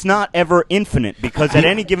 because it's not ever infinite. Because at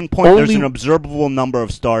any given point, there's Only- an observable number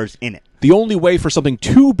of stars in it. The only way for something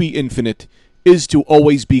to be infinite is to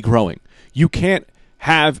always be growing. You can't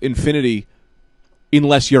have infinity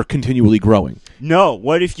unless you're continually growing. No,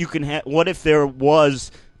 what if you can? What if there was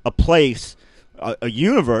a place, a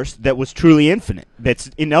universe that was truly infinite? That's,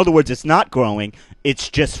 in other words, it's not growing. It's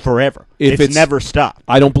just forever. If It's it's- never stopped.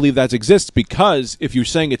 I don't believe that exists because if you're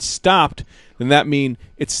saying it's stopped, then that means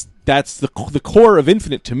that's the core of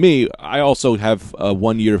infinite to me. I also have a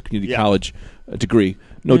 1 year of community college degree.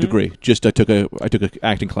 No degree, just I took a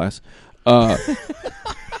acting class.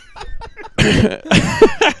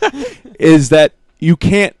 Is that you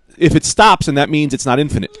can't, if it stops, and that means it's not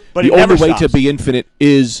infinite. But the it only never way to stops. be infinite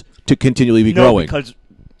is to continually be growing. Because,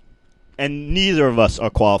 and neither of us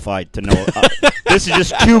are qualified to know. This is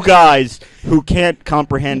just two guys who can't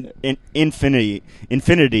comprehend infinity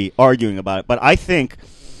arguing about it. But I think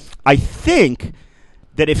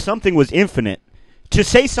that if something was infinite, to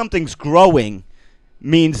say something's growing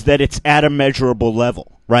means that it's at a measurable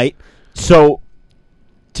level, right? So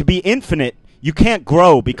to be infinite, You can't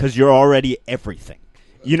grow because you're already everything.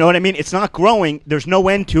 You know what I mean? It's not growing. There's no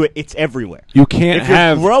end to it. It's everywhere. You can't If you're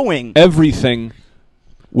have growing everything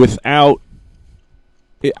without.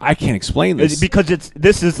 I can't explain this. because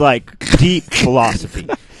this is like deep philosophy.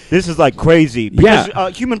 This is like crazy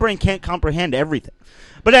because human brain can't comprehend everything.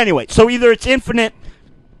 But anyway, so either it's infinite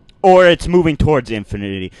or it's moving towards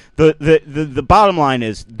infinity. The bottom line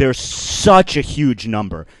is there's such a huge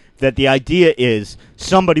number that the idea is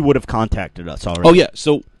somebody would have contacted us already. Oh yeah.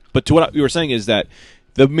 So, but to what you were saying is that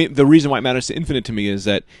the reason why it matters to infinite to me is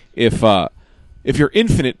that if you're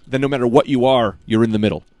infinite, then no matter what you are, you're in the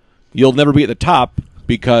middle. You'll never be at the top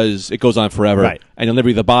because it goes on forever, Right. and you'll never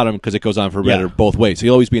be at the bottom because it goes on for better both ways. So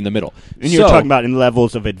you'll always be in the middle. And you're talking about in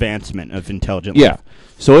levels of advancement of intelligent yeah. life.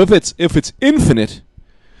 So if it's infinite,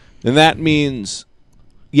 then that means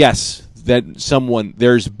yes, that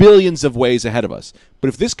there's billions of ways ahead of us. But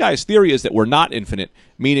if this guy's theory is that we're not infinite,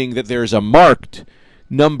 meaning that there's a marked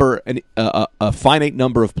number, a finite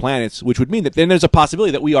number of planets, which would mean that then there's a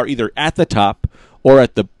possibility that we are either at the top or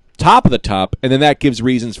at the top of the top, and then that gives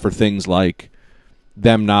reasons for things like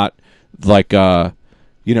them not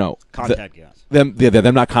Contacting us.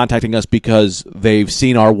 them not contacting us because they've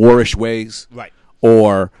seen our warish ways, Right.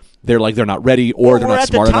 or they're not ready, or they're we're not at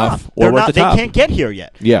smart the top. enough, or They're we're not, at the top. They can't get here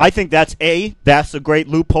yet. Yeah. I think that's a great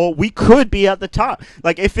loophole. We could be at the top.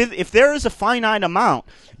 Like if there is a finite amount,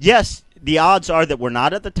 yes, the odds are that we're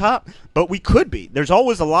not at the top, but we could be. There's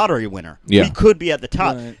always a lottery winner. Yeah. We could be at the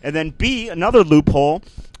top. Right. And then B, another loophole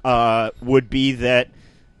would be that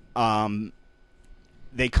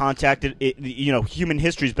they contacted it, human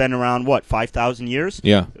history's been around 5,000 years?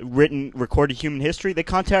 Yeah. Recorded human history. They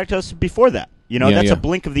contacted us before that. Yeah, That's yeah. a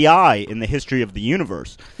blink of the eye in the history of the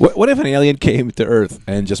universe. What if an alien came to Earth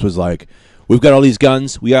and just was like, "We've got all these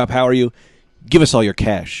guns, we outpower you, give us all your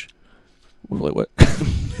cash." What?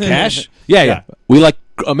 Cash? Yeah. Yeah. We like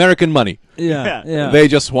American money. Yeah, yeah. They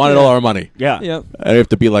just wanted all our money. Yeah. Yep. I have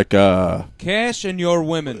to be like, Cash and your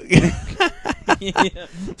women.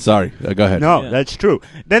 sorry, go ahead. No, Yeah. that's true.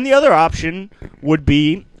 Then the other option would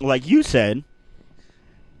be, like you said,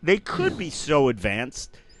 they could be so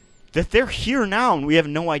advanced that they're here now and we have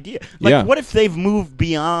no idea. Like, Yeah. what if they've moved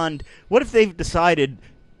beyond? What if they've decided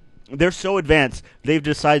they're so advanced they've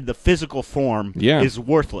decided the physical form Yeah. is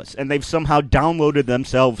worthless and they've somehow downloaded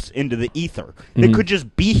themselves into the ether? They Mhm. could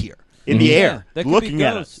just be here in the Yeah, air that could be looking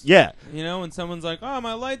at us. ghosts. Yeah. And someone's like, "Oh,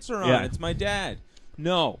 my lights are on. Yeah. It's my dad."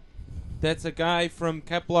 No, that's a guy from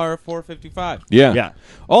Kepler 455. Yeah. Yeah.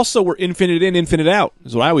 Also, we're infinite in, infinite out,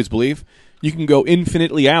 is what I always believe. You can go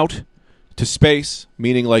infinitely out to space,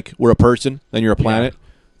 meaning like we're a person, then you're a planet,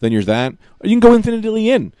 then you're that. Or you can go infinitely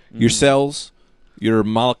in. Your cells, your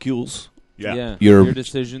molecules, Yeah. Your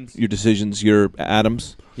decisions. your decisions, your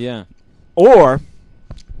atoms. Yeah. Or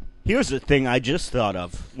here's the thing I just thought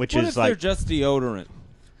of, which What is if they're like just deodorant?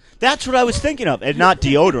 that's what I was thinking of, and not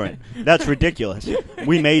deodorant. That's ridiculous.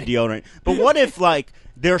 We made deodorant, but what if like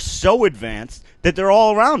they're so advanced that they're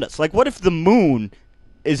all around us? Like, what if the moon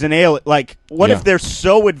is an alien? Like, what Yeah. if they're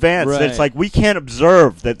so advanced that it's Right. like we can't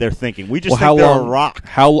observe that they're thinking? We just Well, think how they're long? a rock.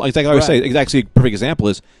 How exactly? I would say Right. exactly. A perfect example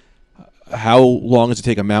is how long does it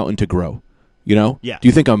take a mountain to grow? You know? Yeah. Do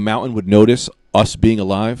you think a mountain would notice us being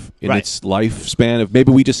alive in Right. its lifespan? Of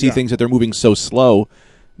maybe we just see Yeah. things that they're moving so slow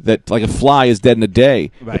that like a fly is dead in a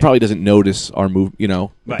day. Right. It probably doesn't notice our move. You know,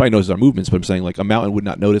 it Right. probably notices our movements. But I'm saying like a mountain would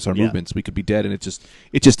not notice our Yeah. movements. We could be dead, and it just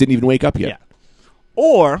didn't even wake up yet. Yeah.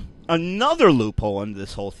 Or another loophole into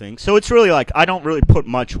this whole thing. So it's really like I don't really put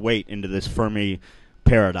much weight into this Fermi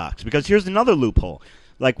paradox because here's another loophole.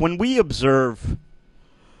 Like when we observe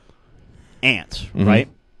ants, Mhm. right?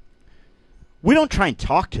 We don't try and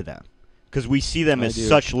talk to them because we see them I as do.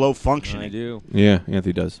 such low I functioning. do. Yeah,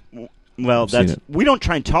 Anthony does. Well, I've seen that's it. we don't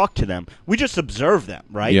try and talk to them. We just observe them,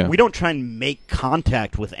 right? Yeah. We don't try and make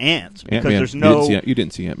contact with ants because Ant-Man. there's no. You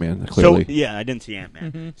didn't see Ant-Man clearly. So yeah, I didn't see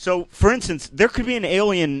Ant-Man. Mhm. So, for instance, there could be an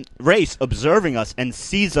alien race observing us and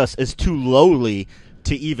sees us as too lowly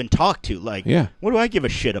to even talk to. Like, Yeah. what do I give a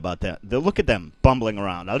shit about that? They'll look at them bumbling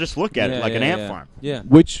around. I'll just look at it like an ant farm. Yeah,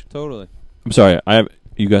 Which totally. I'm sorry,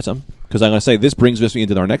 you got something? Because I'm going to say this brings us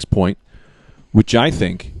into our next point, which I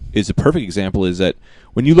think is a perfect example. Is that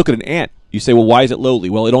when you look at an ant, you say, well, why is it lowly?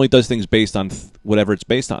 Well, it only does things based on whatever it's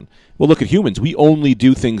based on. Well, look at humans. We only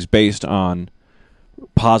do things based on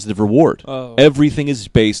positive reward. Oh. Everything is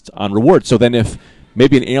based on reward. So then if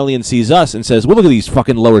maybe an alien sees us and says, well, look at these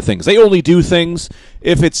fucking lower things. They only do things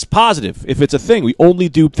if it's positive, if it's a thing. We only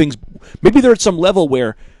do things. Maybe they're at some level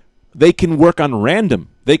where they can work on random.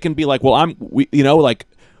 They can be like, well,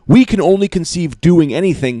 we can only conceive doing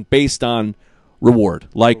anything based on reward.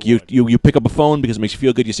 Like you pick up a phone because it makes you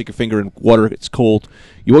feel good. You stick your finger in water. It's cold.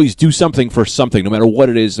 You always do something for something, no matter what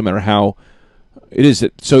it is, no matter how it is.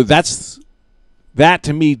 So that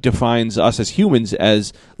to me defines us as humans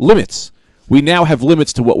as limits. We now have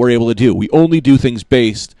limits to what we're able to do. We only do things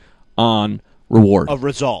based on reward. A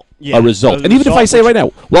result. Yeah. A result. And even if I say right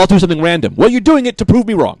now, well, I'll do something random. Well, you're doing it to prove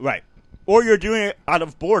me wrong. Right. Or you're doing it out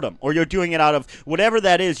of boredom, or you're doing it out of whatever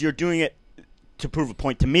that is. You're doing it to prove a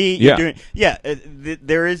point to me. Yeah.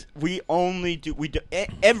 There is. We do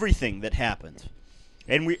everything that happens,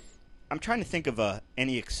 and I'm trying to think of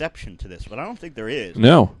any exception to this, but I don't think there is.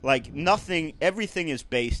 No. Like nothing. Everything is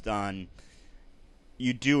based on.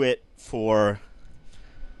 You do it for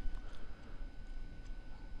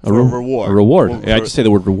a reward. A reward. I just say the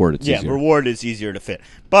word reward. It's easier. Reward is easier to fit.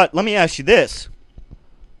 But let me ask you this,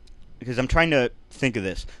 because I'm trying to think of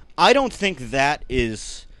this. I don't think that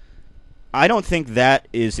is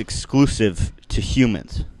exclusive to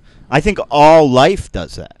humans. I think all life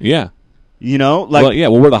does that. Yeah. You know, like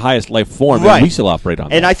we're the highest life form, right. and we still operate on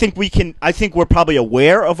that. And I think I think we're probably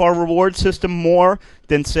aware of our reward system more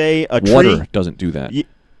than say a tree. Water doesn't do that.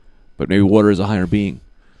 But maybe water is a higher being.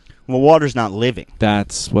 Well, water's not living.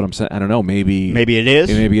 That's what I'm saying. I don't know. Maybe it is.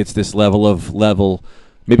 Maybe it's this level.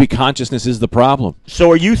 Maybe consciousness is the problem. So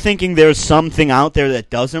are you thinking there's something out there that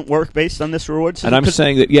doesn't work based on this reward system? And I'm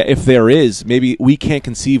saying that, if there is, maybe we can't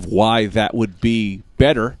conceive why that would be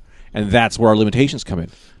better, and that's where our limitations come in.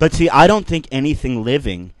 But see, I don't think anything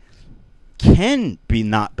living can be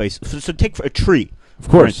not based. So take a tree,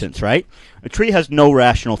 for instance, right? A tree has no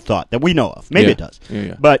rational thought that we know of. Maybe it does.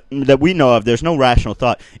 Yeah. But that we know of, there's no rational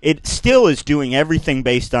thought. It still is doing everything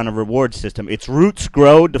based on a reward system. Its roots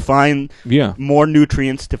grow to find more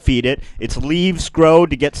nutrients to feed it. Its leaves grow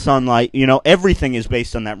to get sunlight. You know, everything is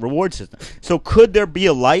based on that reward system. So could there be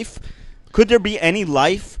a life? Could there be any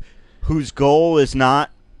life whose goal is not?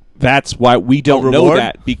 That's why we don't know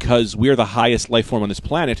that, because we're the highest life form on this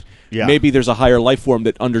planet. Yeah. Maybe there's a higher life form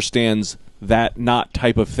that understands that not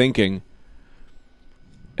type of thinking.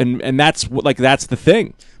 And that's the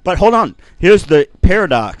thing. But hold on. Here's the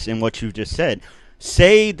paradox in what you just said.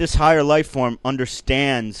 Say this higher life form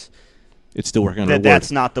understands it's still working on that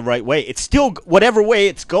that's not the right way. It's still whatever way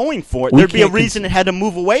it's going for. There'd be a reason it had to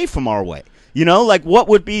move away from our way. You know, like what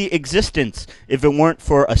would be existence if it weren't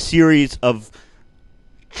for a series of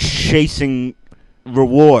chasing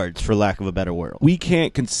rewards, for lack of a better word? We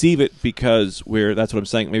can't conceive it because that's what I'm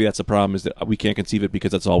saying. Maybe that's the problem, is that we can't conceive it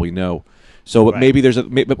because that's all we know. So maybe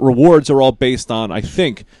but rewards are all based on, I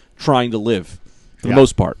think, trying to live for the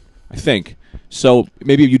most part. I think. So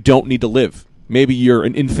maybe you don't need to live. Maybe you're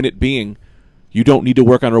an infinite being. You don't need to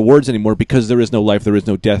work on rewards anymore because there is no life, there is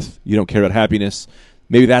no death. You don't care about happiness.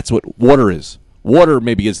 Maybe that's what water is. Water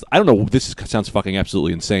maybe is, I don't know, this sounds fucking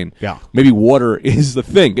absolutely insane. Yeah. Maybe water is the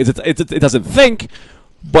thing. It doesn't think,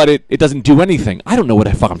 but it doesn't do anything. I don't know what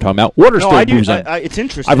the fuck I'm talking about. Water still moves on. It's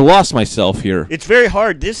interesting. I've lost myself here. It's very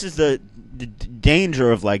hard. This is the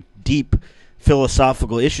danger of like deep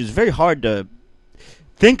philosophical issues. Very hard to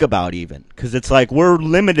think about even, because it's like we're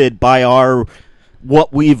limited by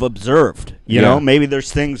what we've observed. You know, maybe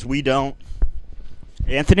there's things we don't.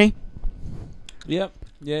 Anthony? Yep.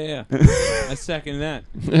 Yeah. I second that.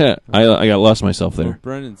 Yeah, I got lost myself there. What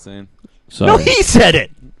Brendan's saying. Sorry. No, he said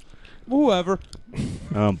it. Whoever.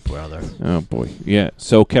 Oh, brother. Oh, boy. Yeah,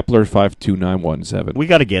 so Kepler 52917. We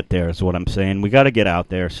got to get there is what I'm saying. We got to get out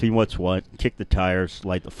there, see what's what, kick the tires,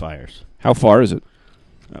 light the fires. How far is it?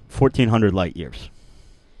 1,400 light years.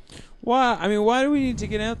 Why? I mean, why do we need to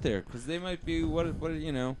get out there? Because they might be, what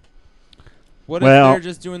you know... What if they're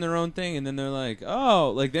just doing their own thing and then they're like,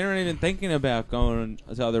 oh, like they're not even thinking about going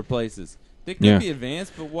to other places? They could be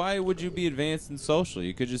advanced, but why would you be advanced and social?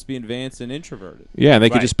 You could just be advanced and introverted. Yeah, they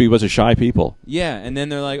could just be a bunch of shy people. Yeah, and then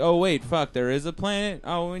they're like, oh, wait, fuck, there is a planet?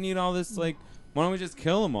 Oh, we need all this, like, why don't we just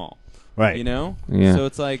kill them all? Right. You know? Yeah. So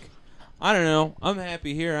it's like, I don't know. I'm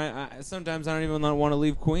happy here. I sometimes I don't even want to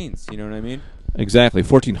leave Queens. You know what I mean? Exactly.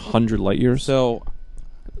 1,400 light years. So...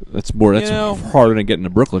 That's more. That's harder than getting to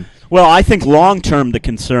Brooklyn. Well, I think long term the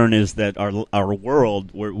concern is that our world,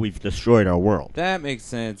 we've destroyed our world. That makes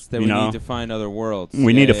sense. That we need to find other worlds.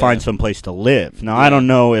 We need to find some place to live. Now, I don't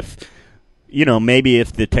know if, maybe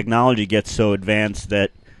if the technology gets so advanced that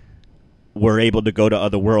we're able to go to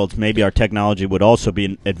other worlds, maybe our technology would also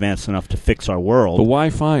be advanced enough to fix our world. But why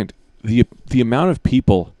find the amount of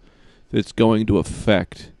people that it's going to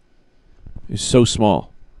affect is so small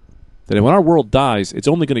that when our world dies, it's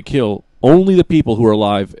only going to kill only the people who are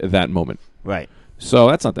alive at that moment. Right. So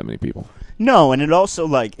that's not that many people. No, and it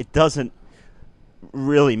also, it doesn't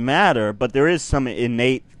really matter, but there is some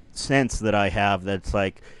innate sense that I have that's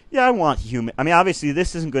like, yeah, I want human. I mean, obviously,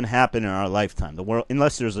 this isn't going to happen in our lifetime. The world,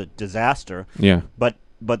 unless there's a disaster. Yeah. But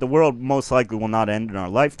the world most likely will not end in our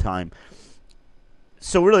lifetime.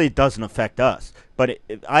 So really, it doesn't affect us. But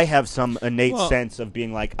I have some innate sense of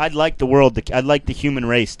being like, I'd like the world. I'd like the human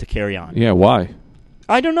race to carry on. Yeah. Why?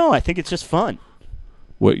 I don't know. I think it's just fun.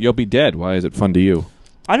 Well, you'll be dead. Why is it fun to you?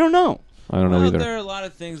 I don't know. I don't know Well, either. there are a lot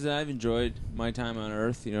of things that I've enjoyed my time on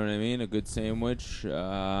Earth. You know what I mean? A good sandwich,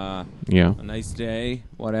 Yeah. a nice day,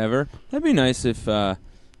 whatever. That'd be nice if, I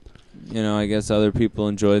guess other people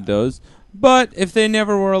enjoyed those. But if they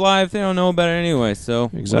never were alive, they don't know about it anyway. So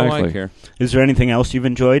what do Exactly. I care? Is there anything else you've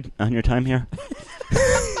enjoyed on your time here?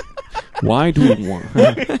 Why do we want?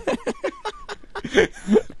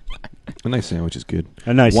 A nice sandwich is good.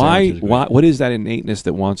 A nice Why? sandwich is great. Why? What is that innateness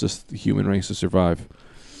that wants us, the human race, to survive?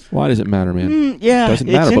 Why does it matter, man? Yeah, Doesn't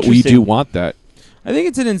it's matter, but we interesting. do want that. I think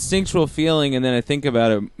it's an instinctual feeling, and then I think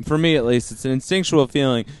about it. For me, at least, it's an instinctual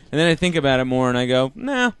feeling, and then I think about it more, and I go,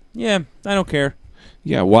 nah, yeah, I don't care.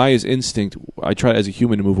 Yeah. Why is instinct? I try as a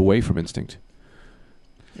human to move away from instinct.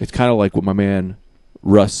 It's kind of like what my man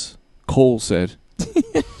Russ Cole said.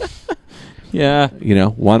 Yeah.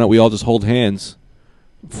 Why don't we all just hold hands,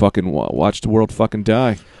 fucking watch the world fucking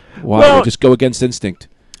die? Why Well- just go against instinct?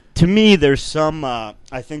 To me, there's some. I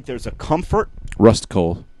think there's a comfort. Rust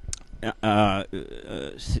Cole.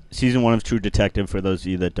 Season 1 of True Detective. For those of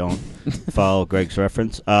you that don't follow Greg's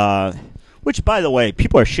reference, which, by the way,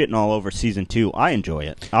 people are shitting all over season 2. I enjoy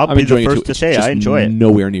it. I'll I'm be the enjoying it first too. to It's say just I enjoy it.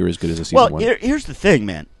 Nowhere near as good as a season Well, 1. here's the thing,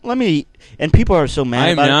 man. And people are so mad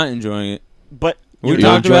I'm about not enjoying it. it. But We You're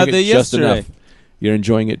talked enjoying about it that just yesterday. enough. You're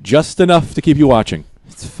enjoying it just enough to keep you watching.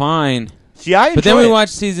 It's fine. see, I enjoy But then we it.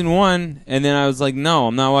 watched season 1, and then I was like, no,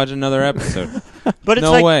 I'm not watching another episode. But it's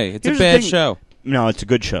No like, way. It's a here's the bad thing. show. No, it's a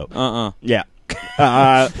good show. Uh-uh. Yeah.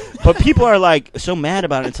 But people are like so mad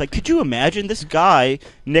about it. It's like, could you imagine this guy,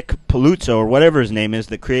 Nick Paluzzo or whatever his name is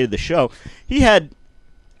that created the show? He had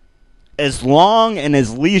as long and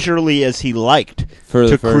as leisurely as he liked For the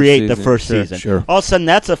to first create the season. first Sure, season. sure. All of a sudden,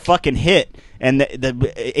 that's a fucking hit. And the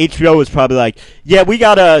HBO was probably like, yeah, we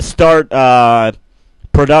got to start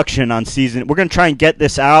production on season. We're going to try and get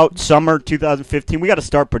this out summer 2015. We got to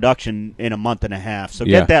start production in a month and a half. So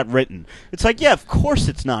Yeah. get that written. It's like, yeah, of course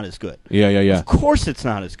it's not as good. Yeah. Of course it's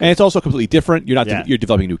not as good. And it's also completely different. You're not. Yeah. You're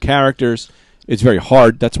developing new characters. It's very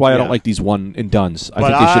hard. That's why I don't Yeah. like these one and dones. I But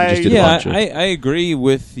think they should have just did a Yeah, bunch of. I agree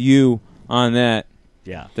with you on that,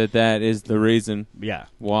 Yeah. that is the reason Yeah.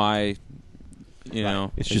 why,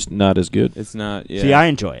 It's just not as good. it's not, yeah. See, I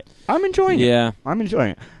enjoy it. I'm enjoying it. Yeah. I'm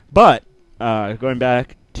enjoying it. But going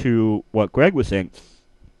back to what Greg was saying,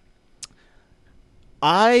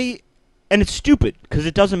 and it's stupid because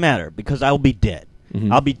it doesn't matter because I'll be dead.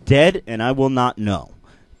 Mhm. I'll be dead and I will not know.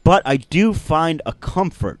 But I do find a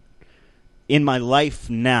comfort in my life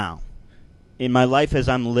now, in my life as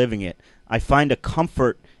I'm living it. I find a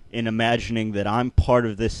comfort in imagining that I'm part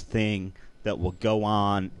of this thing that will go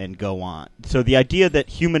on and go on. So the idea that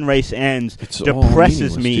human race ends It's all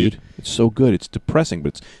depresses meaningless, me. Dude. It's so good. It's depressing,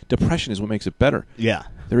 but depression is what makes it better. Yeah.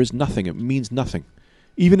 There is nothing. It means nothing.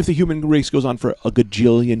 Even if the human race goes on for a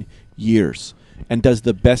gajillion years and does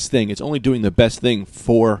the best thing, it's only doing the best thing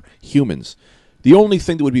for humans. The only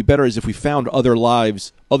thing that would be better is if we found other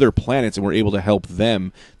lives, other planets, and were able to help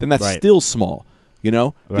them. Then that's Right. still small.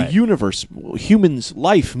 The Right. universe, humans'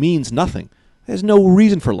 life means nothing. There's no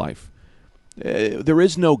reason for life. There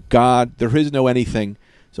is no God. There is no anything.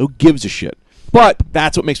 So who gives a shit? But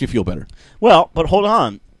that's what makes me feel better. Well, but hold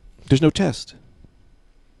on. There's no test.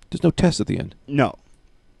 There's no test at the end. No.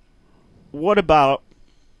 What about...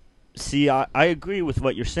 See, I agree with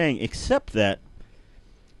what you're saying, except that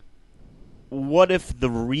what if the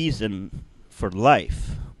reason for life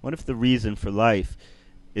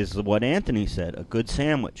is what Anthony said, a good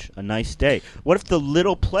sandwich, a nice day? What if the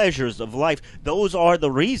little pleasures of life, those are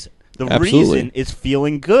the reason? The Absolutely. reason is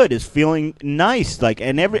feeling good, is feeling nice,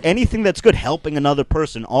 and anything that's good, helping another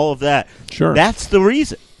person, all of that. Sure. That's the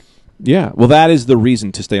reason. Yeah, well, that is the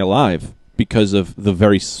reason to stay alive, because of the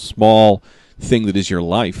very small thing that is your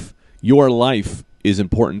life. Your life is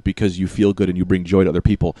important because you feel good and you bring joy to other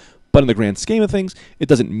people. But in the grand scheme of things, it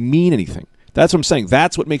doesn't mean anything. That's what I'm saying.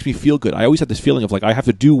 That's what makes me feel good. I always have this feeling of like I have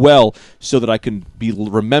to do well so that I can be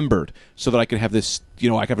remembered, so that I can have this, I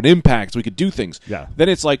can have an impact, so we could do things. Yeah. Then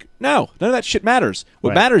it's like, no, none of that shit matters. What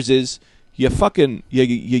Right. matters is you fucking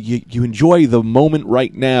you enjoy the moment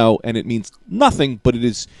right now, and it means nothing, but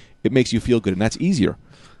it makes you feel good, and that's easier.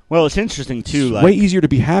 Well, it's interesting, too. It's Like, way easier to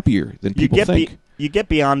be happier than people think. You get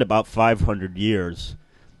beyond about 500 years,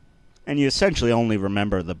 and you essentially only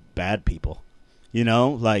remember the bad people.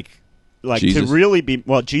 like Jesus. to really be.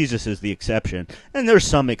 Well, Jesus is the exception, and there's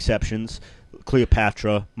some exceptions.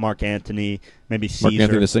 Cleopatra, Mark Antony, maybe Caesar. Mark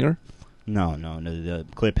Anthony the singer? No.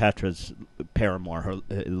 Cleopatra's paramour, her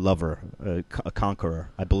lover, a conqueror,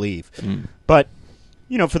 I believe. Mm. But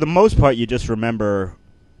for the most part, you just remember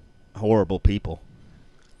horrible people.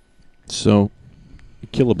 So, you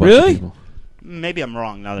kill a bunch Really? of people. Maybe I'm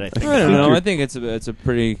wrong now that I think. I don't about it. know. you're- I think it's a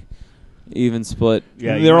pretty even split.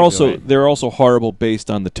 Yeah, you they're might be also right. they're also horrible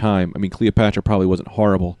based on the time. I mean, Cleopatra probably wasn't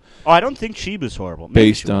horrible Oh, I don't think she was horrible. Maybe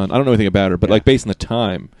based she was. on I don't know anything about her, but Yeah. like based on the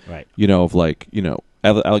time, Right. of like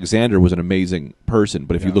Alexander was an amazing person,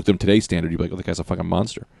 but if you Yeah. looked at him today's standard, you'd be like, "Oh, that guy's a fucking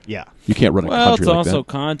monster." Yeah. You can't run a Well, country it's like also that.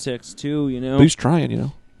 context too. But he's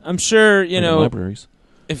trying, I'm sure in the libraries.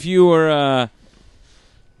 if you were,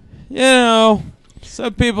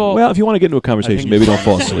 some people. Well, if you want to get into a I think conversation, he's maybe don't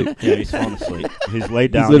fall falling asleep. Yeah, he's falling asleep. He's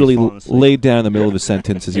laid down. He's literally falling asleep. laid down in the middle of a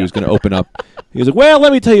sentence as he was going to open up. He was like, "Well,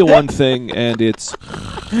 let me tell you one thing," and it's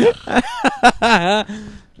No,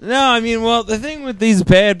 I mean, well, the thing with these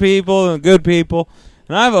bad people and good people,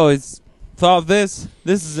 and I've always thought this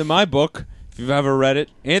is in my book. If you've ever read it,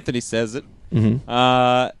 Anthony says it. You're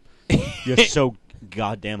so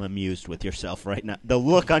goddamn amused with yourself right now. The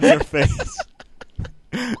look on your face.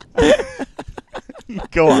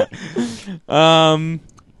 Go on.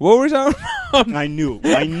 What were we talking about? I knew.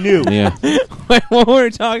 yeah. Wait, what were we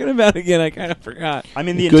talking about again? I kind of forgot. I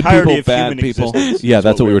mean, the Good entirety people, of bad human people. existence. Yeah, is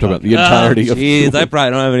that's what we were talking about. The entirety of Jeez, I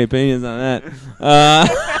probably don't have any opinions on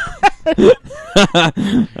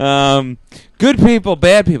that. Good people,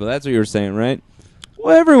 bad people. That's what you were saying, right?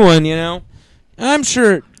 Well, everyone, I'm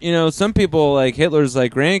sure, some people like Hitler's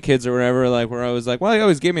like grandkids or whatever, like where I was like, well, he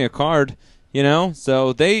always gave me a card,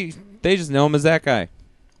 so they just know him as that guy.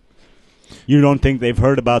 You don't think they've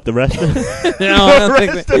heard about the rest of it? No, I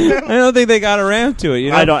don't think they got around to it.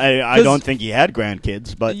 I 'Cause- don't think he had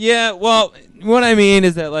grandkids, but Yeah, well, what I mean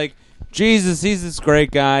is that like Jesus, he's this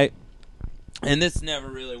great guy, and this never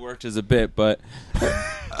really worked as a bit, but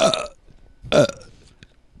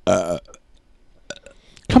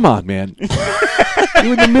Come on, man.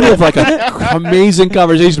 You're in the middle of like an amazing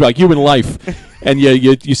conversation about human life, and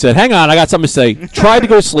you said, "Hang on, I got something to say." Tried to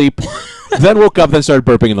go to sleep, then woke up, then started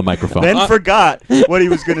burping in the microphone. then forgot what he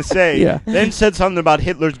was going to say. Yeah. Then said something about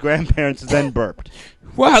Hitler's grandparents, then burped.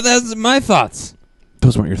 wow, that's my thoughts.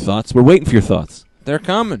 Those weren't your thoughts. We're waiting for your thoughts. They're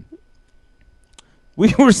coming.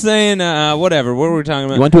 We were saying whatever. What were we talking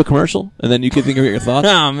about? You want to do a commercial, and then you can think of your thoughts.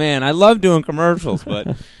 Oh man, I love doing commercials,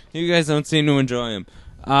 but you guys don't seem to enjoy them.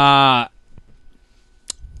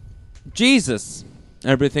 Jesus,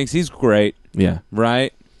 everybody thinks he's great, Yeah.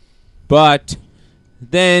 right? But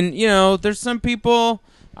then there's some people.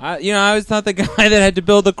 I always thought the guy that had to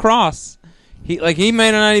build the cross, he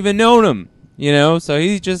may not even known him, So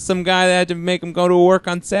he's just some guy that had to make him go to work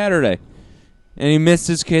on Saturday, and he missed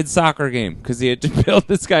his kid's soccer game because he had to build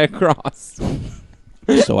this guy a cross.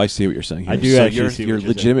 So I see what you're saying here. I do so actually you're, see what you're you're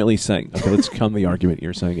legitimately saying. Okay, let's come to the argument.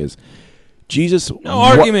 You're saying is Jesus. No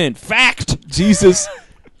argument, fact. Jesus.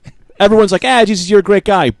 Everyone's like, Jesus, you're a great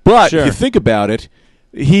guy. But Sure. if you think about it,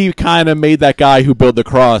 he kind of made that guy who built the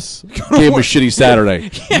cross gave him a shitty Saturday.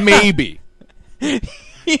 Maybe. Yeah.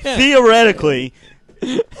 Theoretically,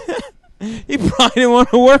 He probably didn't want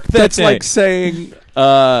to work that That's day. like saying,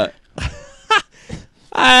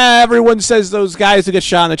 everyone says those guys who get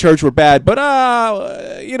shot in the church were bad, but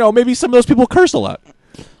maybe some of those people curse a lot.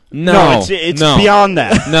 no, it's no. beyond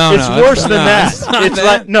that. No, it's no, worse no, than that. it's not It's that.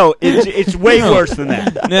 like no, it's way worse than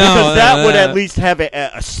that. Because that would at least have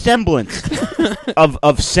a semblance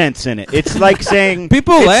of sense in it. It's like saying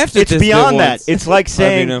People it's, laughed at It's this bit beyond that. once. It's like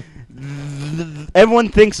saying everyone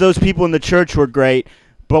thinks those people in the church were great,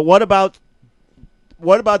 but what about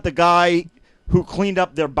the guy who cleaned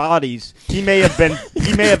up their bodies? He may have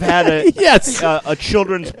had Yes. a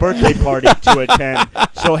children's birthday party to attend.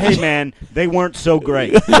 So hey man, they weren't so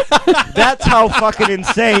great. That's how fucking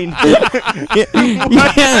insane.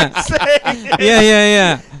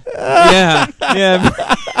 yeah.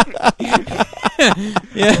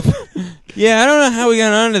 Yeah, I don't know how we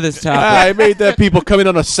got onto this topic. I made that people come in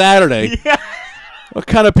on a Saturday. What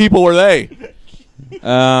kind of people were they?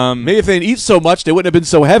 Maybe if they didn't eat so much, they wouldn't have been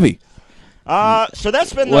so heavy. So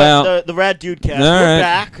that's been Well, the Rad Dude cast. all We're right.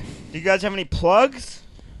 back. Do you guys have any plugs?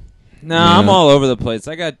 No, Yeah. I'm all over the place.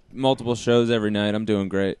 I got multiple shows every night. I'm doing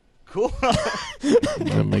great. Cool.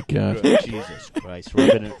 Oh my god. Jesus Christ.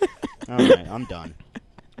 We're gonna. All right, I'm done.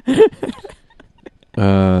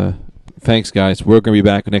 Thanks, guys. We're going to be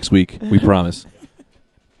back next week. We promise.